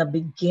 the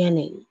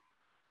beginning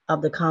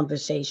of the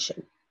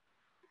conversation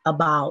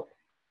about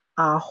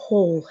our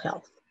whole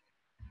health,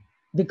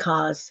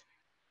 because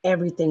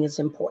everything is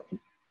important.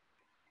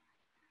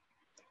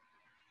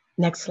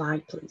 Next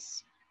slide,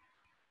 please.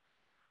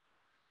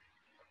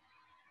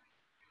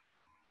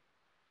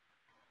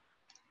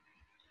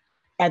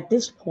 At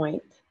this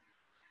point,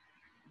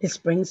 this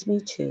brings me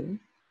to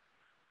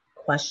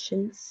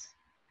questions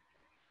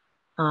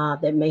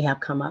that may have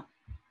come up.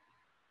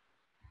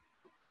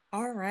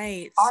 All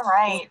right. All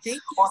right.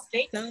 Well,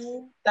 thank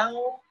you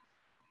so.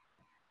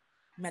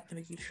 I'm at the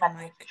mic,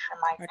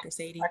 Dr.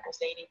 Sadie.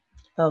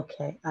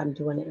 Okay, I'm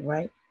doing it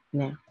right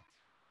now.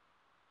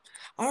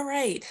 All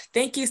right.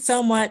 Thank you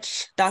so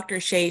much, Dr.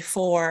 Sheafe,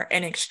 for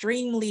an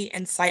extremely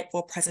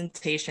insightful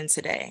presentation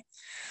today.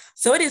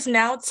 So it is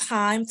now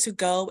time to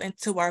go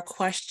into our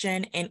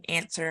question and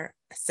answer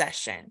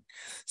session.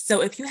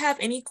 So if you have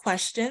any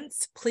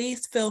questions,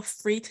 please feel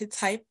free to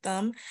type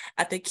them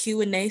at the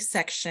Q&A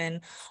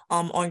section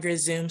on your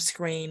Zoom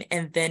screen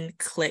and then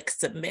click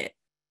submit.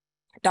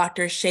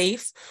 Dr.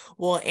 Sheafe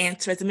will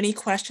answer as many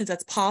questions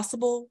as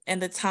possible in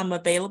the time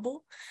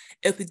available.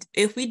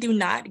 If we do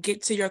not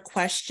get to your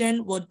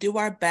question, we'll do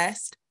our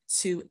best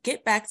to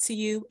get back to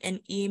you and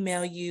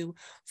email you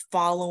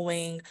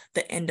following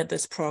the end of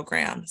this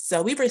program.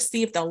 So we've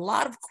received a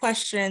lot of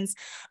questions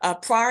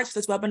prior to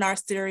this webinar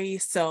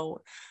series.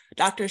 So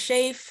Dr.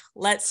 Sheafe,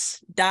 let's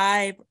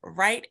dive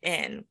right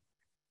in.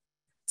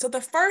 So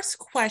the first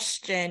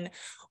question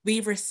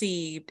we've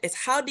received is,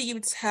 how do you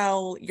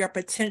tell your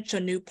potential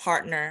new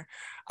partner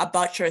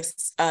about your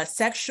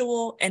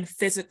sexual and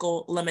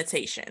physical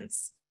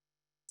limitations?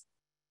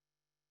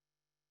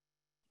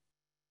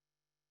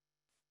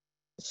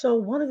 So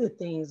one of the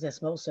things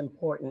that's most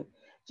important,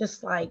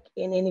 just like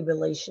in any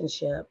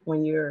relationship,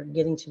 when you're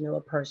getting to know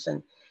a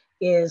person,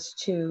 is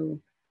to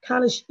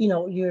kind of,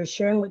 you're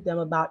sharing with them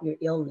about your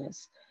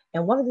illness.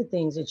 And one of the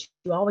things that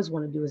you always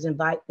want to do is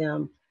invite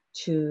them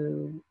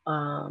to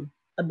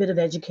a bit of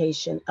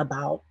education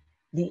about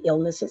the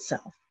illness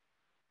itself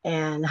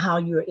and how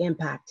you're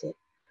impacted.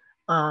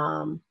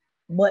 One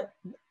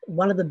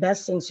of the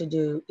best things to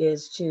do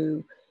is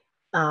to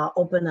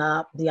open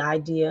up the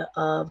idea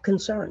of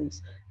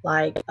concerns,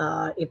 like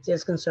if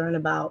there's concern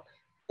about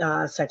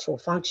sexual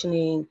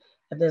functioning,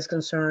 if there's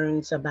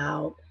concerns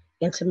about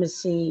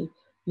intimacy,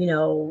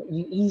 you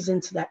ease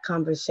into that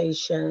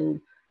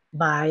conversation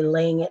by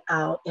laying it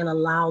out and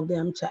allow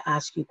them to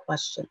ask you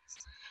questions.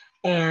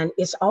 And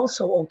it's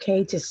also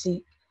okay to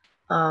seek,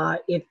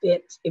 if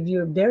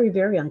you're very,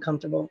 very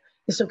uncomfortable,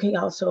 it's okay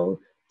also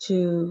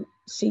to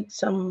seek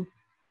some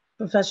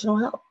professional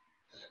help.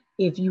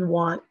 If you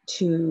want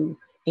to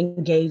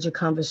engage a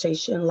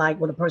conversation like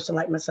with a person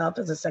like myself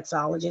as a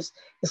sexologist,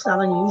 it's not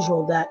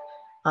unusual that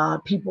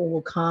people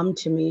will come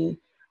to me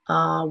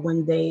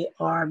when they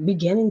are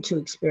beginning to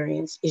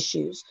experience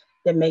issues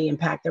that may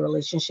impact their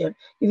relationship.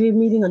 If you're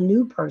meeting a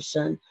new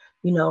person,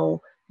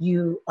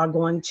 you are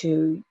going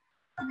to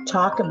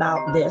talk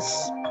about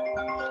this.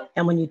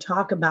 And when you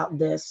talk about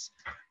this,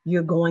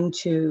 you're going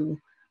to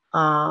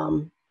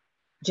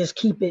just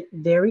keep it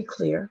very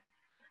clear,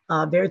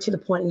 very to the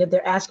point. And if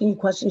they're asking you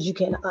questions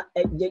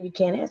that you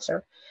can't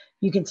answer,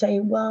 you can say,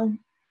 well,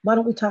 why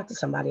don't we talk to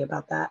somebody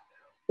about that?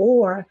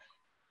 Or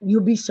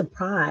you'll be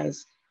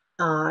surprised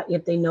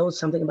if they know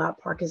something about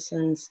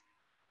Parkinson's,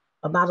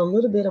 about a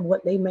little bit of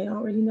what they may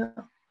already know.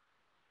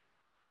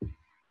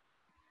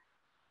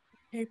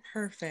 Okay,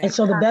 perfect. And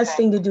so the best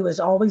thing to do is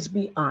always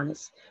be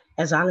honest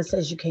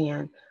as you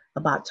can,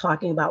 about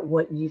talking about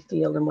what you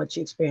feel and what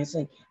you're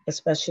experiencing,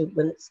 especially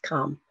when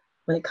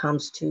it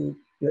comes to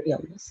your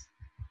illness.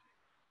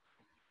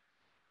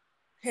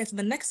 Okay, so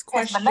the next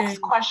question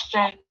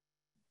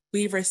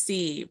we've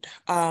received.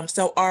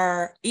 So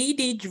are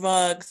ED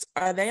drugs,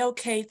 are they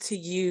okay to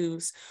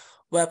use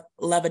with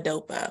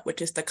levodopa, which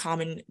is the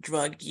common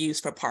drug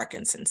used for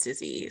Parkinson's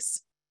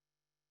disease?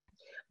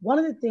 One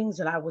of the things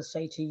that I would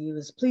say to you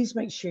is please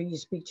make sure you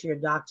speak to your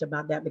doctor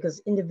about that,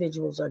 because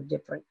individuals are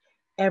different.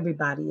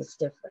 Everybody is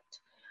different.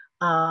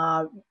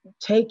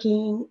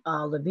 Taking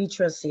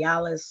Levitra,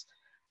 Cialis,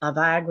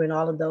 Viagra, and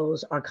all of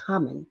those are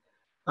common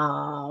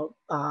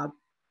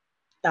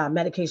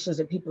medications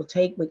that people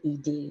take with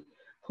ED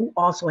who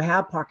also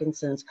have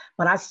Parkinson's.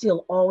 But I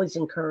still always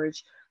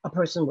encourage a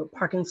person with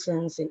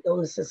Parkinson's and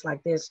illnesses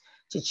like this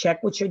to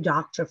check with your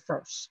doctor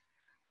first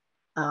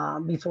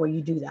before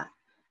you do that.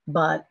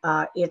 But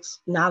it's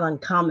not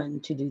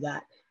uncommon to do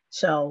that.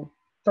 So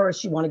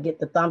first you want to get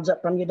the thumbs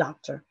up from your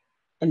doctor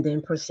and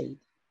then proceed.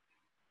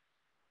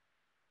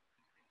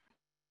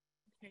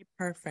 Okay,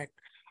 perfect.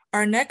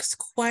 Our next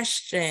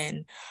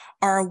question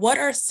are, what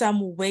are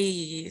some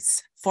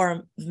ways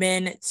for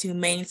men to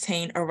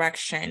maintain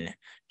erection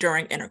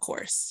during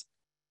intercourse?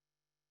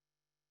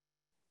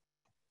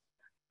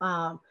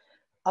 A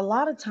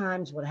lot of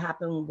times what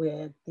happened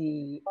with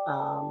the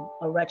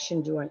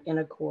erection during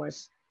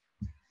intercourse,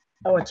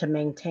 or to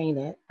maintain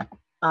it,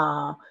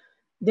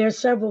 there's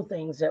several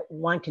things that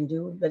one can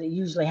do, but it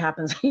usually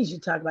happens. I usually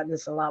talk about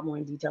this a lot more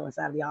in detail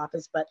inside of the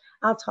office, but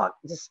I'll talk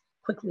just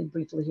quickly,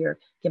 briefly here,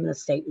 giving a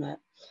statement.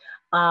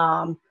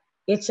 What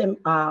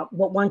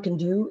one can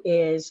do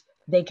is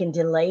they can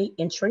delay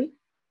entry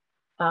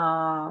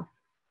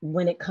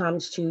when it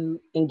comes to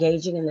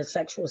engaging in the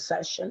sexual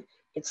session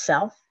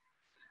itself.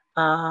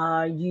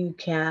 You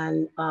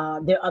can,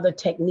 there are other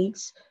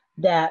techniques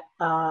that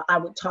I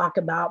would talk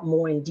about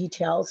more in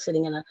detail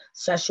sitting in a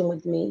session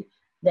with me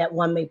that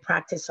one may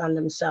practice on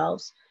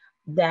themselves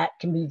that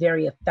can be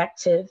very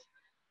effective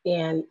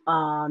in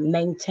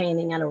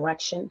maintaining an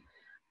erection.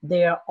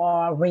 There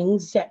are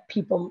rings that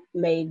people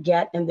may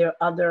get, and there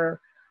are other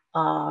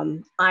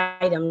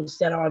items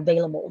that are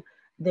available.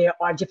 There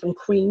are different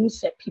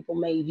creams that people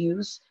may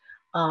use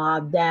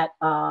that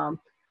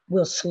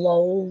will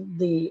slow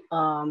the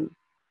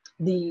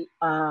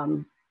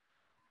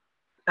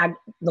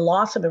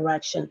loss of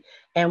erection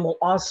and will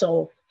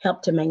also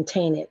help to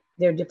maintain it.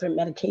 There are different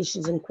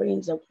medications and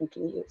creams that we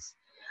can use.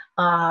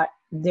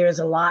 There's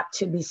a lot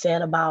to be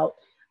said about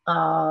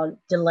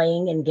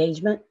delaying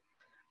engagement.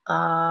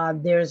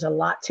 There's a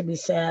lot to be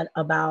said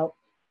about,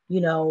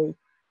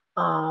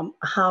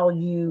 how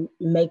you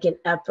make an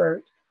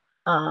effort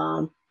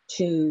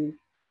to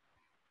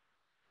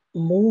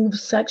move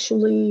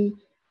sexually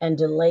and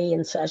delay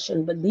in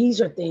session. But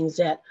these are things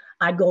that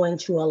I go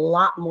into a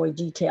lot more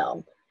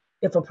detail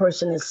if a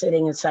person is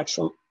sitting in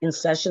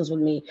sessions with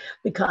me,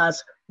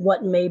 because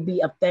what may be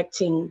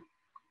affecting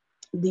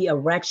the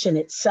erection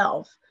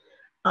itself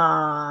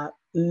it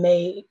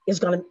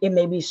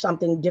may be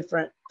something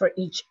different for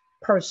each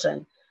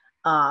person.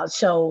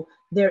 So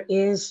there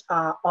is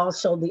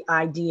also the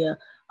idea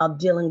of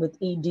dealing with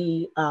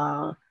ED,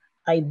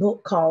 a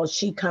book called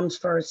She Comes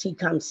First, He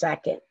Comes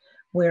Second,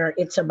 where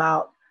it's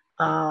about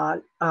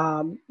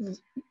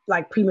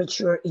like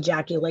premature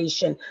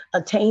ejaculation.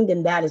 Attained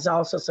in that is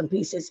also some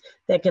pieces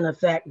that can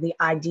affect the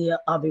idea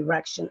of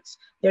erections.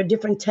 There are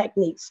different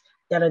techniques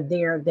that are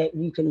there that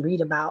you can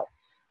read about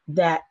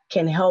that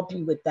can help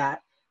you with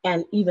that.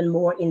 And even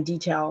more in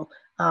detail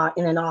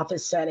in an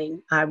office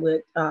setting, I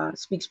would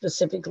speak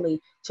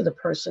specifically to the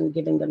person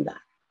giving them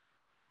that.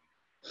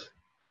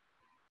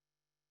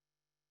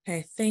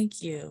 Okay,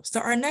 thank you. So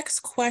our next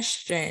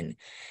question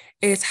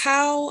is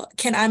how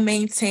can I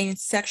maintain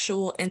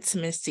sexual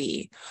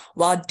intimacy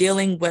while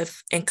dealing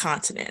with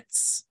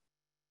incontinence?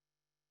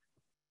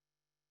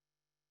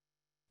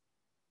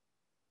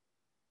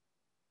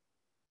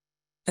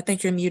 I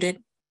think you're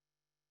muted.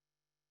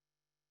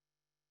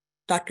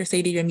 Dr.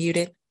 Sadie, you're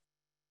muted.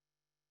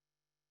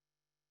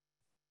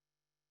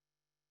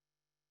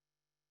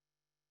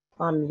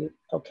 Unmute.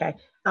 Okay.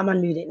 I'm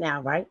unmuted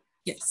now, right?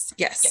 Yes,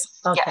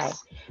 yes. Okay.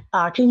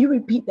 Yes. Can you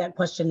repeat that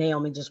question,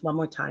 Naomi, just one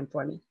more time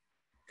for me?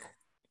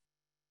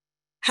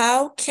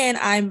 How can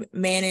I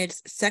manage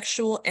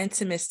sexual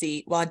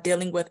intimacy while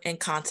dealing with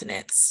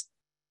incontinence?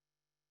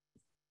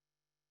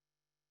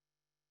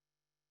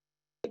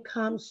 When it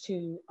comes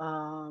to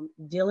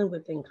dealing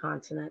with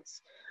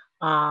incontinence,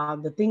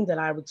 the thing that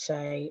I would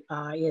say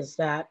is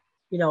that,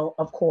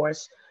 of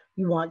course,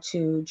 you want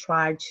to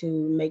try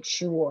to make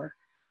sure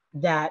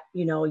that,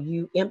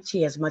 you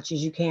empty as much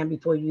as you can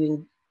before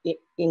you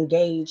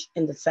engage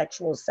in the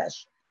sexual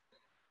session.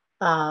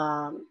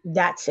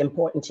 That's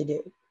important to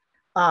do.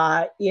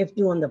 If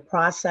during the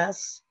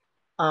process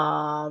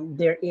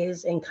there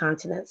is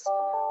incontinence,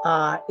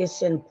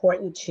 it's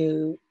important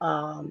to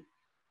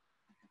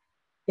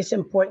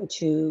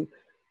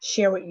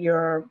share with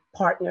your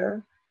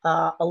partner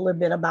a little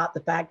bit about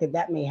the fact that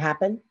that may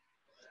happen,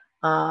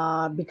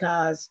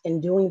 because in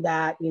doing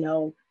that,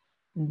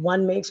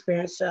 one may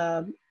experience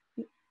a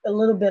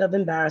little bit of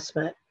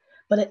embarrassment,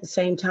 but at the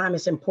same time,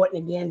 it's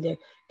important again to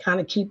kind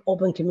of keep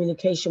open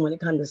communication when it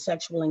comes to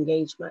sexual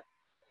engagement.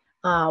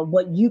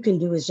 What you can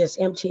do is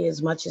just empty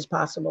as much as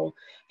possible.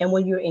 And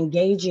when you're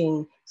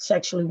engaging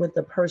sexually with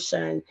the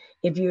person,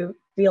 if you're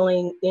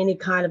feeling any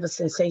kind of a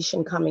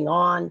sensation coming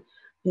on,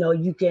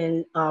 you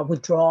can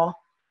withdraw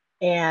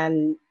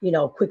and,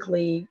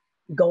 quickly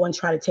go and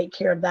try to take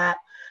care of that.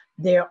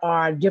 There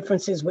are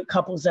differences with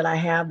couples that I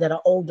have that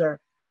are older.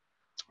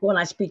 When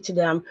I speak to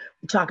them,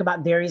 we talk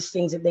about various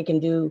things that they can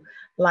do,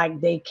 like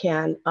they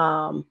can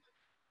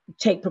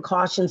take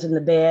precautions in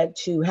the bed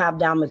to have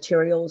down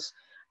materials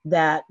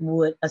that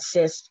would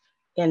assist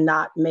in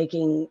not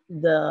making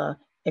the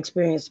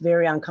experience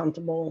very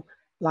uncomfortable,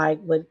 like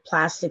with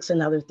plastics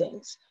and other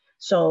things.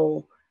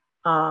 So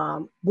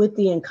with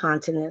the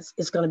incontinence,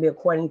 it's going to be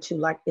according to,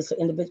 like, it's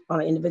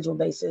on an individual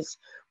basis,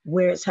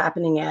 where it's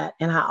happening at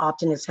and how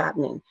often it's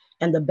happening.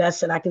 And the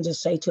best that I can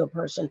just say to a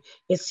person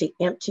is to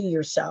empty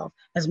yourself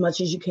as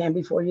much as you can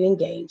before you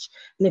engage.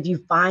 And if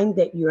you find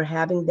that you're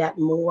having that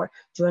more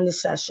during the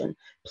session,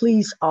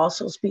 please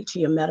also speak to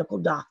your medical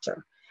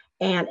doctor.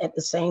 And at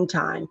the same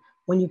time,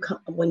 when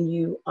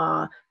you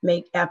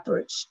make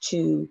efforts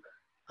to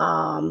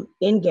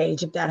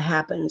engage, if that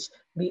happens,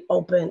 be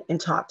open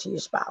and talk to your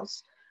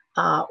spouse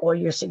or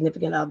your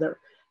significant other,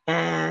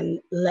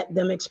 and let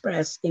them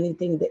express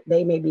anything that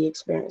they may be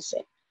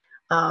experiencing,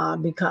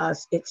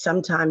 because it's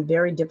sometimes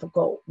very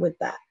difficult with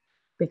that,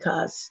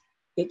 because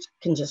it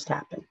can just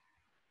happen.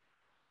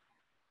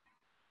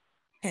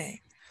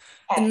 Okay.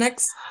 The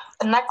next.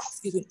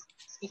 Excuse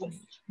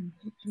me.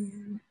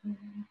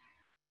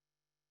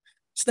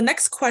 So the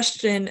next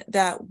question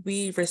that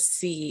we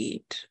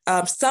received,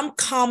 some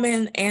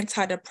common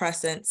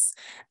antidepressants,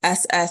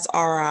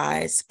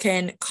 SSRIs,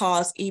 can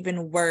cause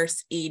even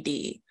worse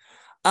ED.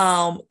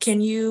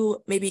 Can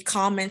you maybe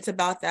comment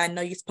about that? I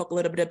know you spoke a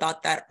little bit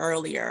about that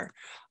earlier,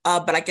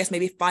 but I guess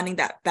maybe finding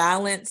that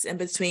balance in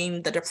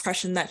between the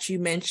depression that you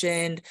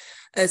mentioned,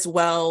 as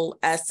well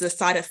as the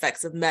side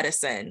effects of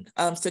medicine.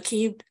 So can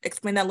you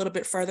explain that a little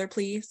bit further,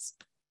 please?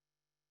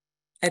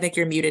 I think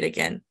you're muted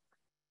again.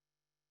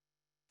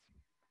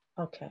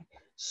 Okay,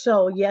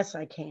 so yes,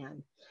 I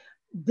can.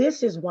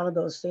 This is one of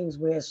those things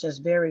where it's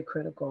just very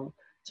critical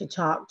to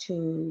talk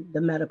to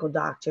the medical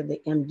doctor,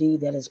 the MD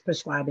that is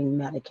prescribing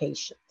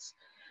medications,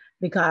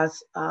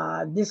 because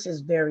this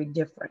is very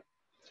different.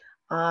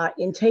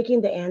 In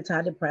taking the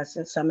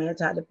antidepressants, some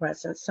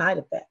antidepressant side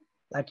effect,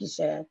 like you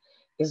said,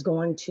 is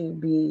going to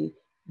be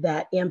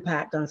that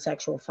impact on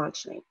sexual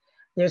functioning.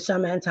 There's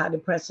some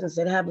antidepressants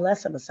that have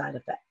less of a side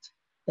effect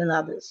than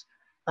others.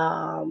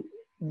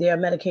 There are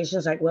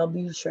medications like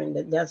Wellbutrin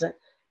that doesn't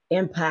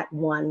impact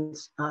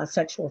one's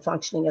sexual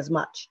functioning as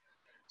much.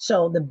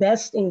 So the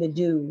best thing to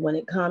do when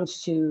it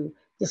comes to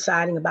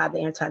deciding about the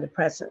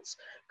antidepressants,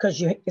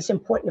 because it's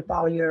important to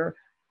follow your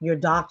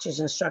doctor's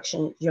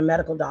instruction, your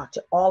medical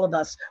doctor. All of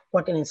us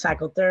working in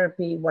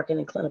psychotherapy, working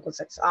in clinical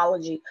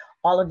sexology,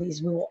 all of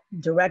these, we will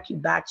direct you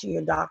back to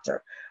your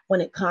doctor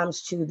when it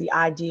comes to the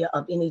idea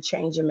of any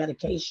change in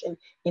medication,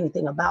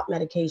 anything about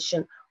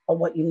medication, or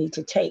what you need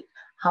to take.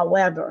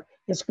 However,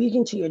 in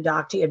speaking to your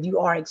doctor, if you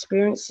are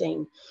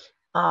experiencing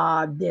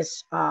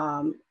this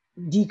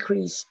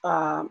decrease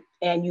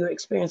and you're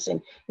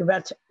experiencing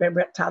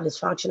erectile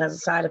dysfunction as a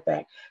side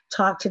effect,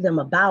 talk to them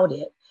about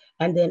it,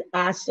 and then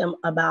ask them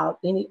about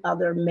any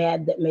other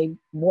med that may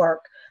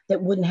work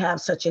that wouldn't have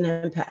such an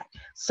impact.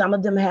 Some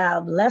of them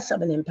have less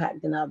of an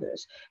impact than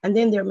others. And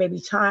then there may be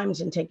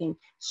times in taking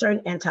certain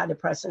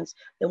antidepressants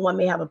that one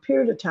may have a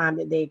period of time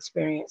that they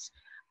experience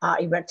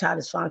erectile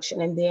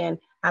dysfunction. And then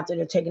after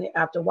they're taking it,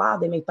 after a while,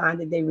 they may find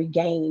that they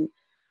regain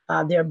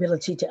their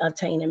ability to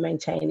attain and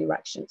maintain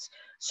erections.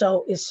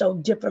 So it's so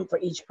different for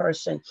each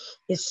person.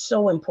 It's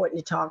so important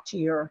to talk to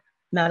your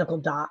medical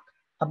doc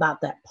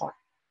about that part.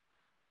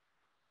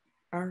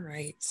 All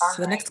right.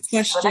 So the next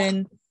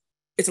question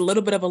is a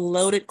little bit of a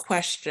loaded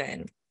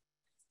question.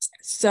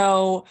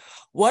 So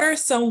what are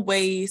some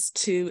ways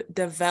to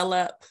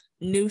develop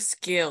new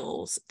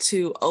skills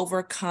to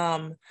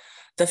overcome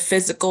the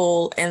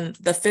physical,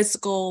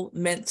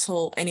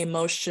 mental, and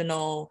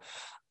emotional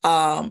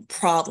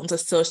problems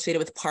associated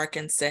with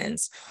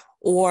Parkinson's?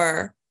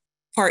 Or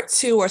part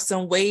two are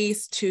some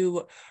ways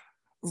to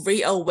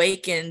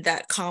reawaken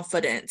that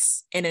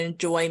confidence and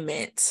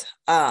enjoyment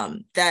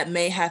that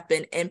may have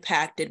been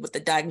impacted with the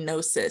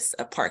diagnosis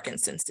of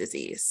Parkinson's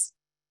disease.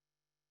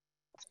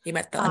 You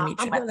might have to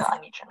unmute you.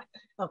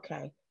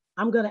 Okay.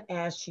 I'm going to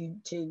ask you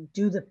to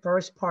do the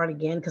first part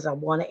again because I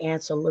want to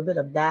answer a little bit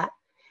of that.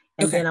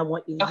 And then I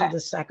want you to do the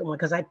second one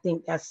because I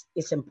think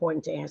it's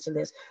important to answer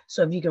this.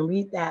 So if you can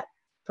read that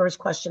first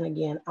question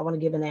again, I want to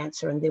give an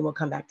answer and then we'll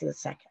come back to the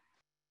second.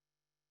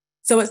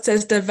 So it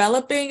says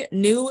developing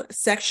new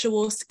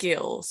sexual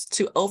skills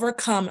to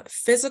overcome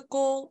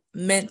physical,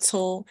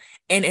 mental,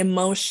 and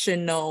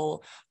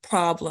emotional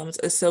problems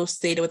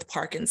associated with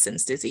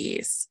Parkinson's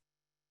disease.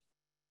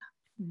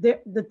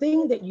 The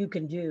thing that you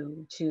can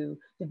do to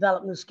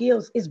develop new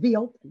skills is be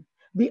open.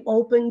 Be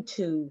open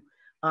to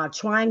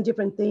trying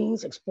different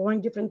things,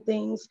 exploring different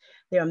things.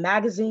 There are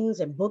magazines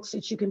and books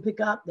that you can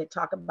pick up that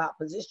talk about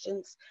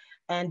positions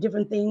and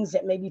different things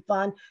that may be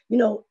fun. You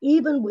know,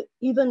 even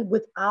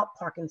without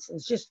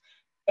Parkinson's,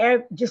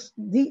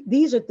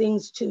 these are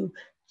things too.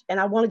 And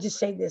I want to just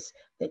say this,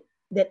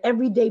 that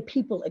everyday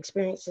people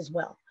experience as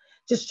well.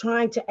 Just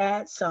trying to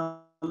add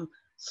some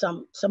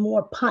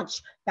more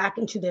punch back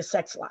into their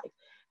sex life.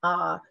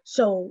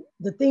 So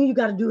the thing you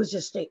got to do is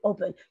just stay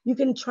open. You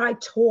can try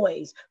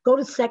toys, go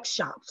to sex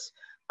shops,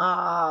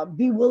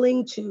 be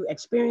willing to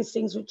experience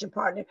things with your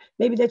partner,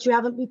 maybe that you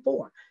haven't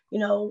before. You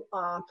know,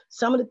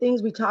 some of the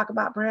things we talk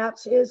about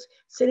perhaps is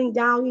sitting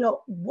down, you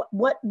know,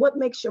 what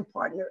makes your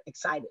partner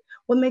excited?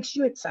 What makes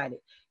you excited?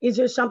 Is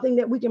there something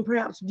that we can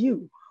perhaps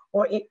view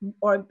or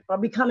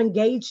become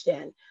engaged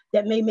in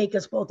that may make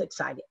us both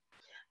excited?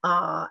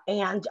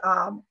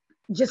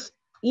 Just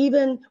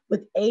even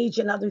with age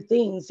and other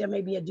things, there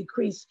may be a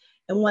decrease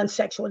in one's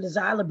sexual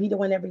desire,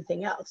 libido, and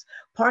everything else.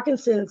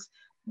 Parkinson's,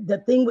 the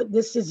thing with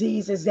this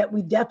disease is that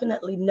we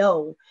definitely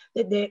know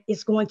that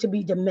it's going to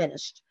be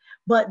diminished.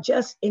 But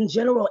just in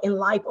general, in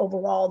life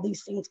overall,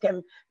 these things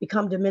can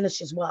become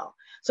diminished as well.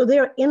 So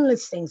there are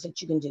endless things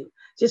that you can do.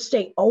 Just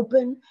stay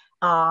open,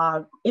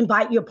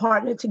 invite your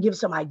partner to give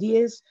some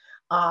ideas,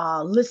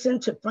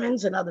 listen to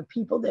friends and other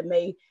people that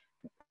may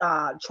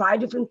try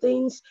different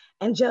things,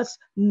 and just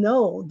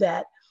know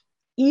that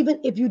even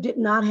if you did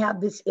not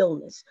have this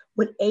illness,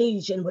 with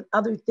age and with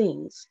other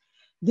things,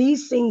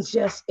 these things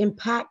just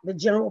impact the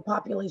general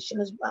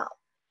population as well.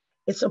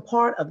 It's a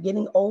part of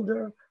getting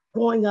older,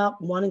 growing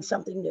up, wanting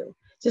something new.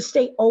 Just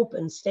stay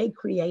open, stay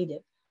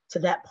creative to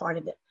that part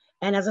of it.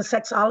 And as a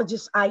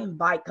sexologist, I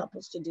invite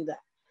couples to do that.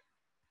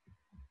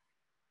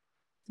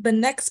 The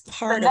next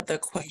part of the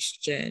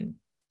question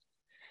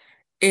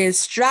is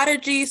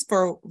strategies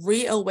for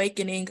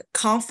reawakening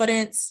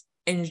confidence,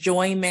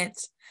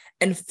 enjoyment,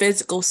 and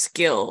physical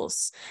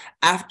skills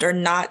after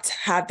not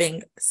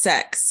having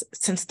sex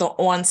since the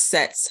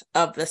onset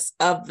of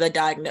the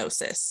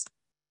diagnosis.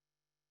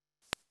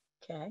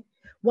 Okay.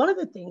 One of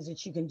the things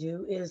that you can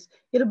do is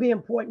it'll be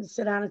important to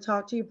sit down and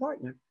talk to your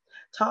partner.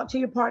 Talk to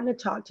your partner,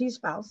 talk to your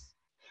spouse,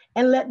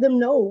 and let them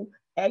know,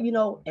 you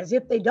know, as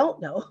if they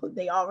don't know,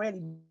 they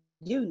already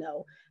do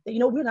know that, you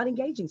know, we're not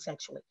engaging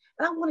sexually.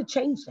 And I want to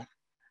change that.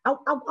 I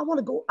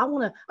want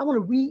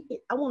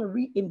to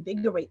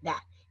reinvigorate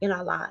that in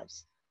our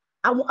lives.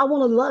 I want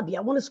to love you.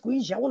 I want to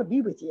squeeze you. I want to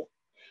be with you.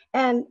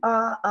 And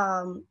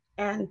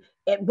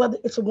whether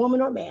it's a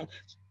woman or a man,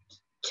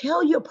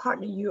 tell your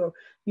partner you're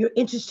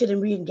interested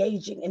in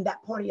re-engaging in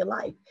that part of your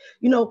life.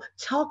 You know,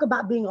 talk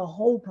about being a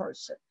whole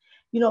person.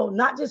 You know,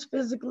 not just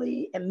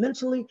physically and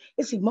mentally,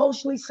 it's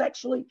emotionally,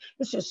 sexually,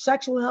 it's your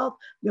sexual health,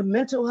 your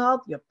mental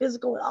health, your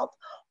physical health.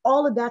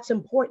 All of that's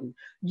important.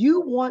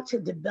 You want to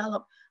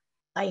develop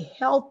a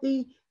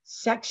healthy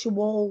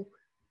sexual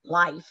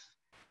life.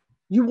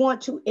 You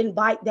want to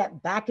invite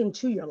that back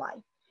into your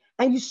life.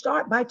 And you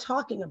start by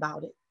talking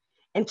about it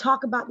and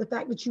talk about the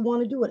fact that you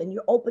want to do it and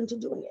you're open to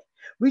doing it.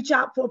 Reach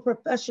out for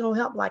professional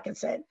help, like I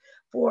said,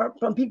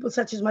 from people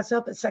such as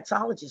myself as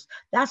sexologists.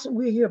 That's what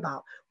we're here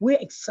about. We're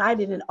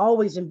excited and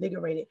always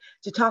invigorated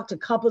to talk to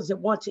couples that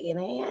want to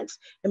enhance,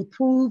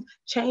 improve,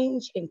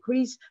 change,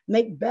 increase,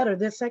 make better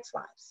their sex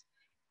lives.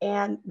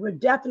 And we're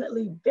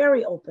definitely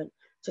very open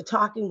to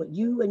talking with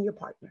you and your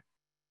partner.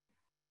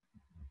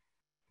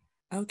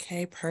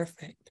 Okay,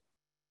 perfect.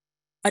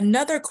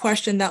 Another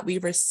question that we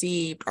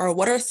received are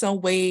what are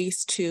some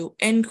ways to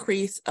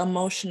increase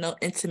emotional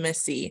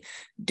intimacy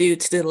due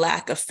to the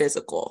lack of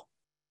physical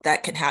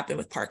that can happen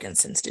with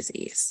Parkinson's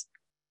disease?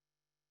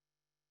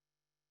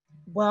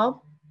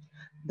 Well,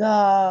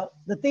 the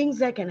things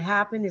that can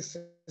happen is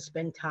to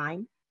spend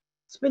time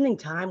Spending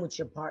time with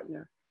your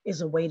partner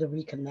is a way to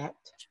reconnect.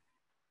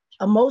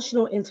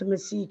 Emotional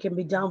intimacy can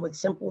be done with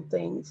simple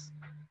things,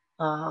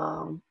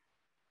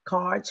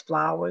 cards,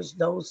 flowers,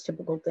 those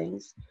typical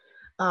things.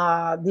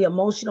 The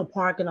emotional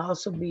part can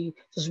also be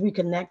just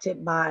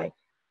reconnected by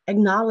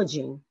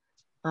acknowledging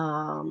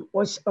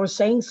or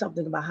saying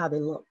something about how they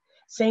look,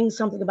 saying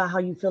something about how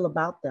you feel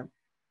about them,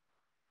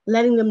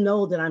 letting them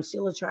know that I'm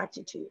still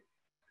attracted to you,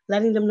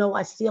 letting them know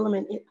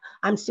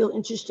I'm still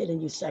interested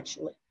in you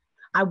sexually.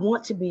 I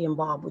want to be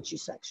involved with you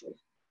sexually.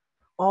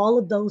 All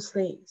of those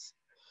things,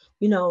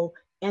 you know,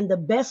 and the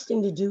best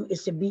thing to do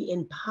is to be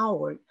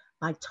empowered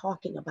by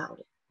talking about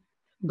it.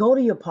 Go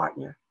to your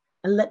partner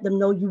and let them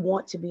know you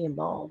want to be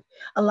involved.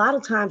 A lot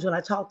of times when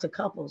I talk to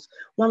couples,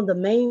 one of the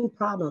main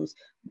problems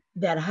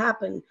that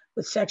happen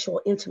with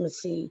sexual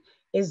intimacy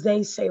is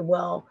they say,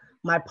 well,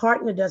 my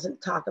partner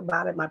doesn't talk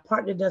about it. My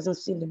partner doesn't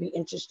seem to be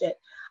interested.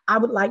 I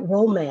would like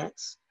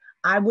romance.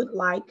 I would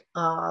like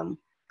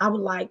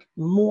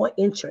more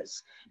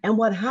interest. And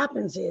what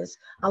happens is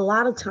a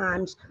lot of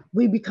times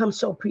we become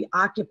so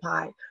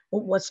preoccupied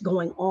with what's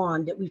going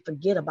on that we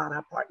forget about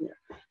our partner.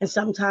 And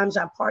sometimes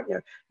our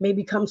partner may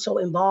become so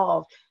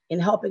involved in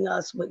helping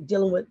us with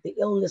dealing with the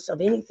illness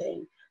of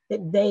anything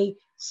that they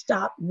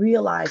stop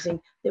realizing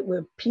that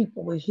we're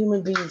people, we're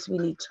human beings, we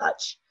need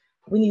touch.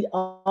 We need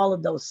all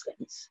of those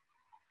things,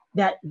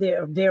 that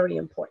they're very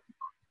important.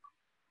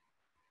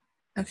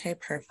 Okay,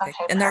 perfect.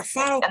 And our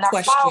final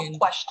question.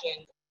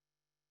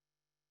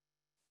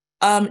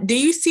 Do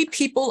you see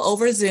people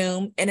over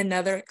Zoom in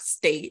another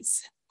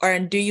states, or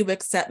do you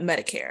accept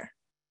Medicare?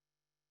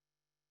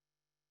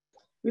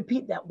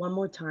 Repeat that one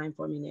more time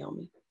for me,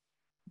 Naomi.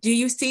 Do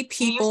you see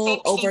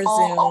people over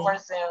Zoom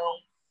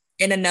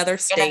in another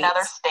state,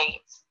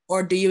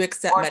 or do you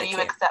accept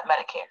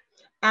Medicare?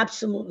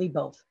 Absolutely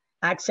both.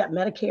 I accept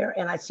Medicare,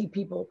 and I see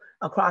people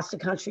across the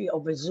country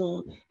over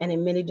Zoom and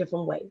in many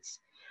different ways.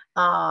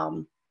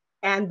 And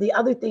the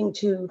other thing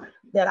too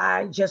that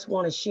I just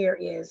want to share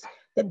is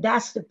that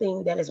that's the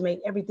thing that has made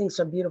everything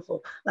so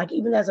beautiful. Like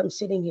even as I'm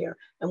sitting here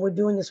and we're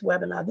doing this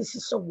webinar, this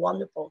is so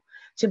wonderful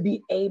to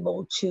be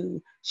able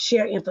to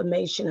share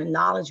information and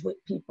knowledge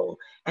with people,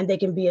 and they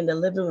can be in the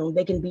living room,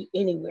 they can be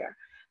anywhere,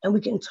 and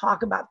we can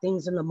talk about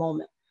things in the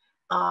moment.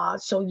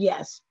 So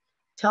yes,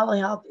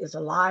 telehealth is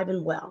alive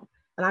and well,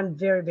 and I'm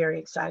very, very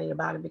excited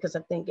about it because I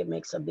think it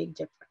makes a big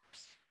difference.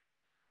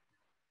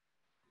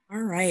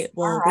 All right,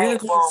 well, we're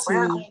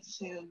going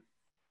to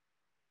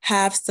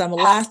have some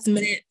last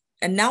minute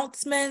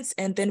announcements,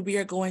 and then we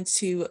are going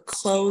to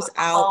close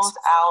out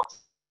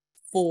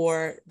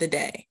for the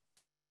day.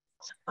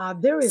 So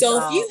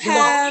if you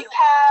have,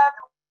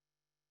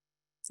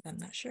 I'm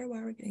not sure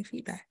why we're getting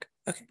feedback.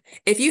 Okay.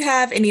 If you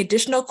have any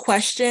additional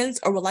questions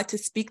or would like to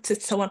speak to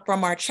someone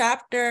from our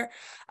chapter,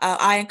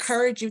 I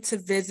encourage you to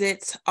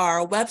visit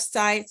our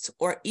website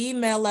or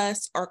email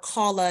us or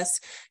call us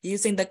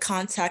using the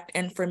contact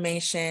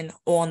information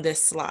on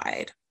this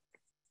slide.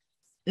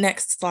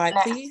 Next slide,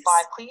 please.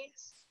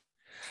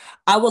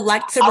 I would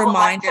like to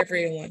remind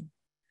everyone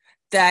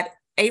that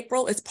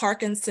April is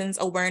Parkinson's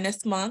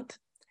Awareness Month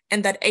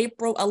and that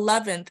April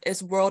 11th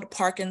is World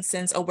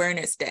Parkinson's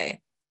Awareness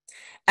Day.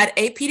 At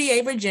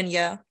APDA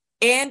Virginia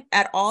and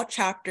at all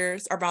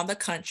chapters around the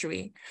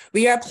country,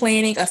 we are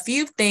planning a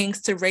few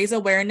things to raise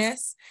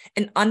awareness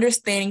in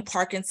understanding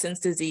Parkinson's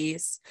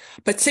disease,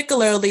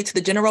 particularly to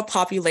the general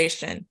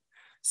population.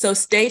 So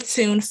stay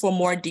tuned for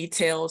more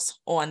details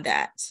on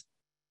that.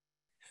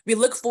 We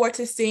look forward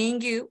to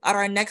seeing you at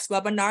our next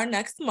webinar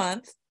next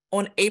month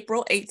on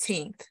April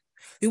 18th.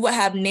 We will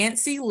have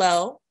Nancy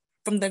Lowe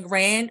from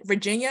the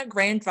Virginia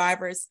Grand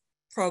Drivers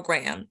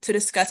Program to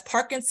discuss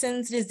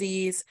Parkinson's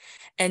disease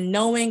and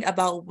knowing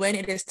about when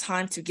it is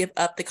time to give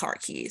up the car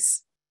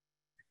keys.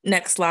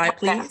 Next slide,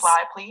 please.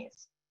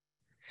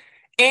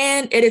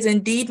 And it is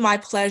indeed my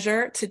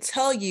pleasure to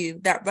tell you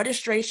that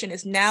registration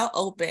is now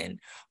open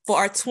for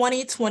our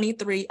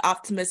 2023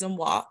 Optimism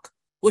Walk,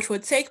 which will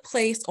take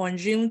place on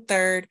June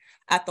 3rd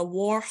at the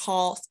War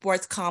Hall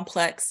Sports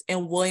Complex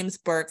in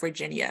Williamsburg,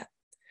 Virginia.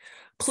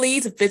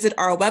 Please visit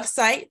our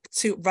website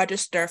to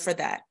register for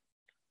that.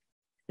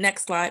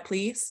 Next slide,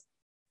 please.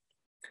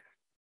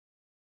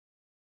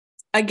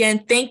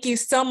 Again, thank you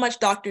so much,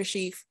 Dr.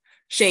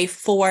 Sheafe,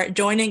 for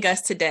joining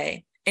us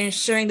today and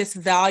sharing this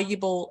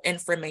valuable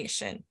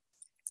information.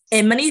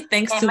 And many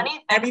thanks to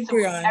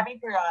everyone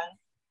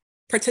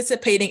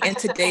participating in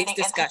today's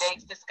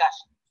discussion.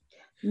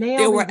 Naomi,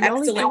 they were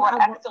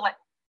excellent.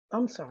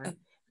 I'm sorry.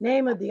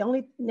 Naomi, the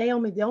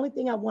only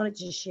thing I wanted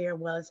to share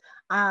was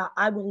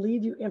I will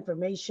leave you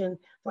information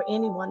for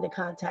anyone to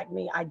contact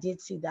me. I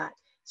did see that.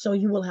 So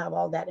you will have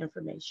all that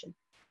information.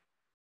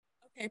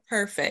 Okay,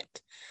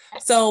 perfect.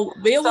 So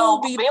we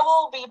will be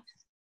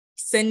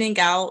sending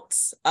out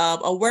a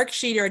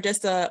worksheet or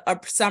just a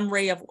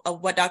summary of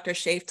what Dr.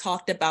 Sheafe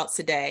talked about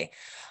today.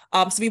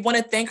 So we want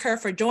to thank her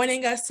for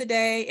joining us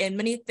today, and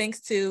many thanks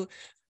to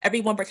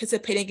everyone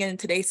participating in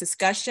today's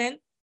discussion.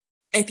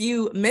 If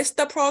you missed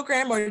the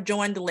program or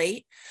joined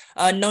late,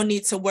 no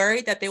need to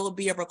worry that there will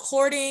be a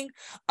recording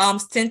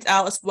sent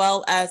out, as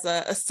well as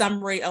a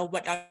summary of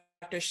what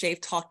Dr.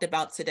 Sheafe talked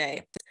about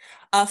today.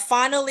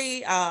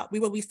 Finally, we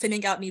will be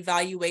sending out an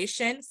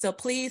evaluation, so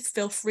please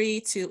feel free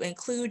to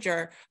include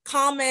your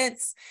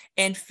comments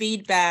and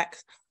feedback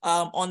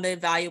on the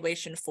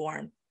evaluation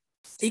form.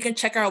 You can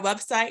check our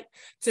website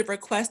to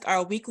request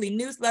our weekly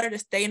newsletter to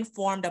stay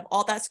informed of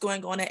all that's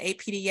going on at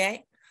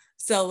APDA.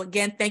 So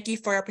again, thank you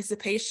for your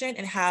participation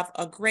and have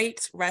a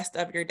great rest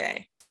of your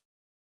day.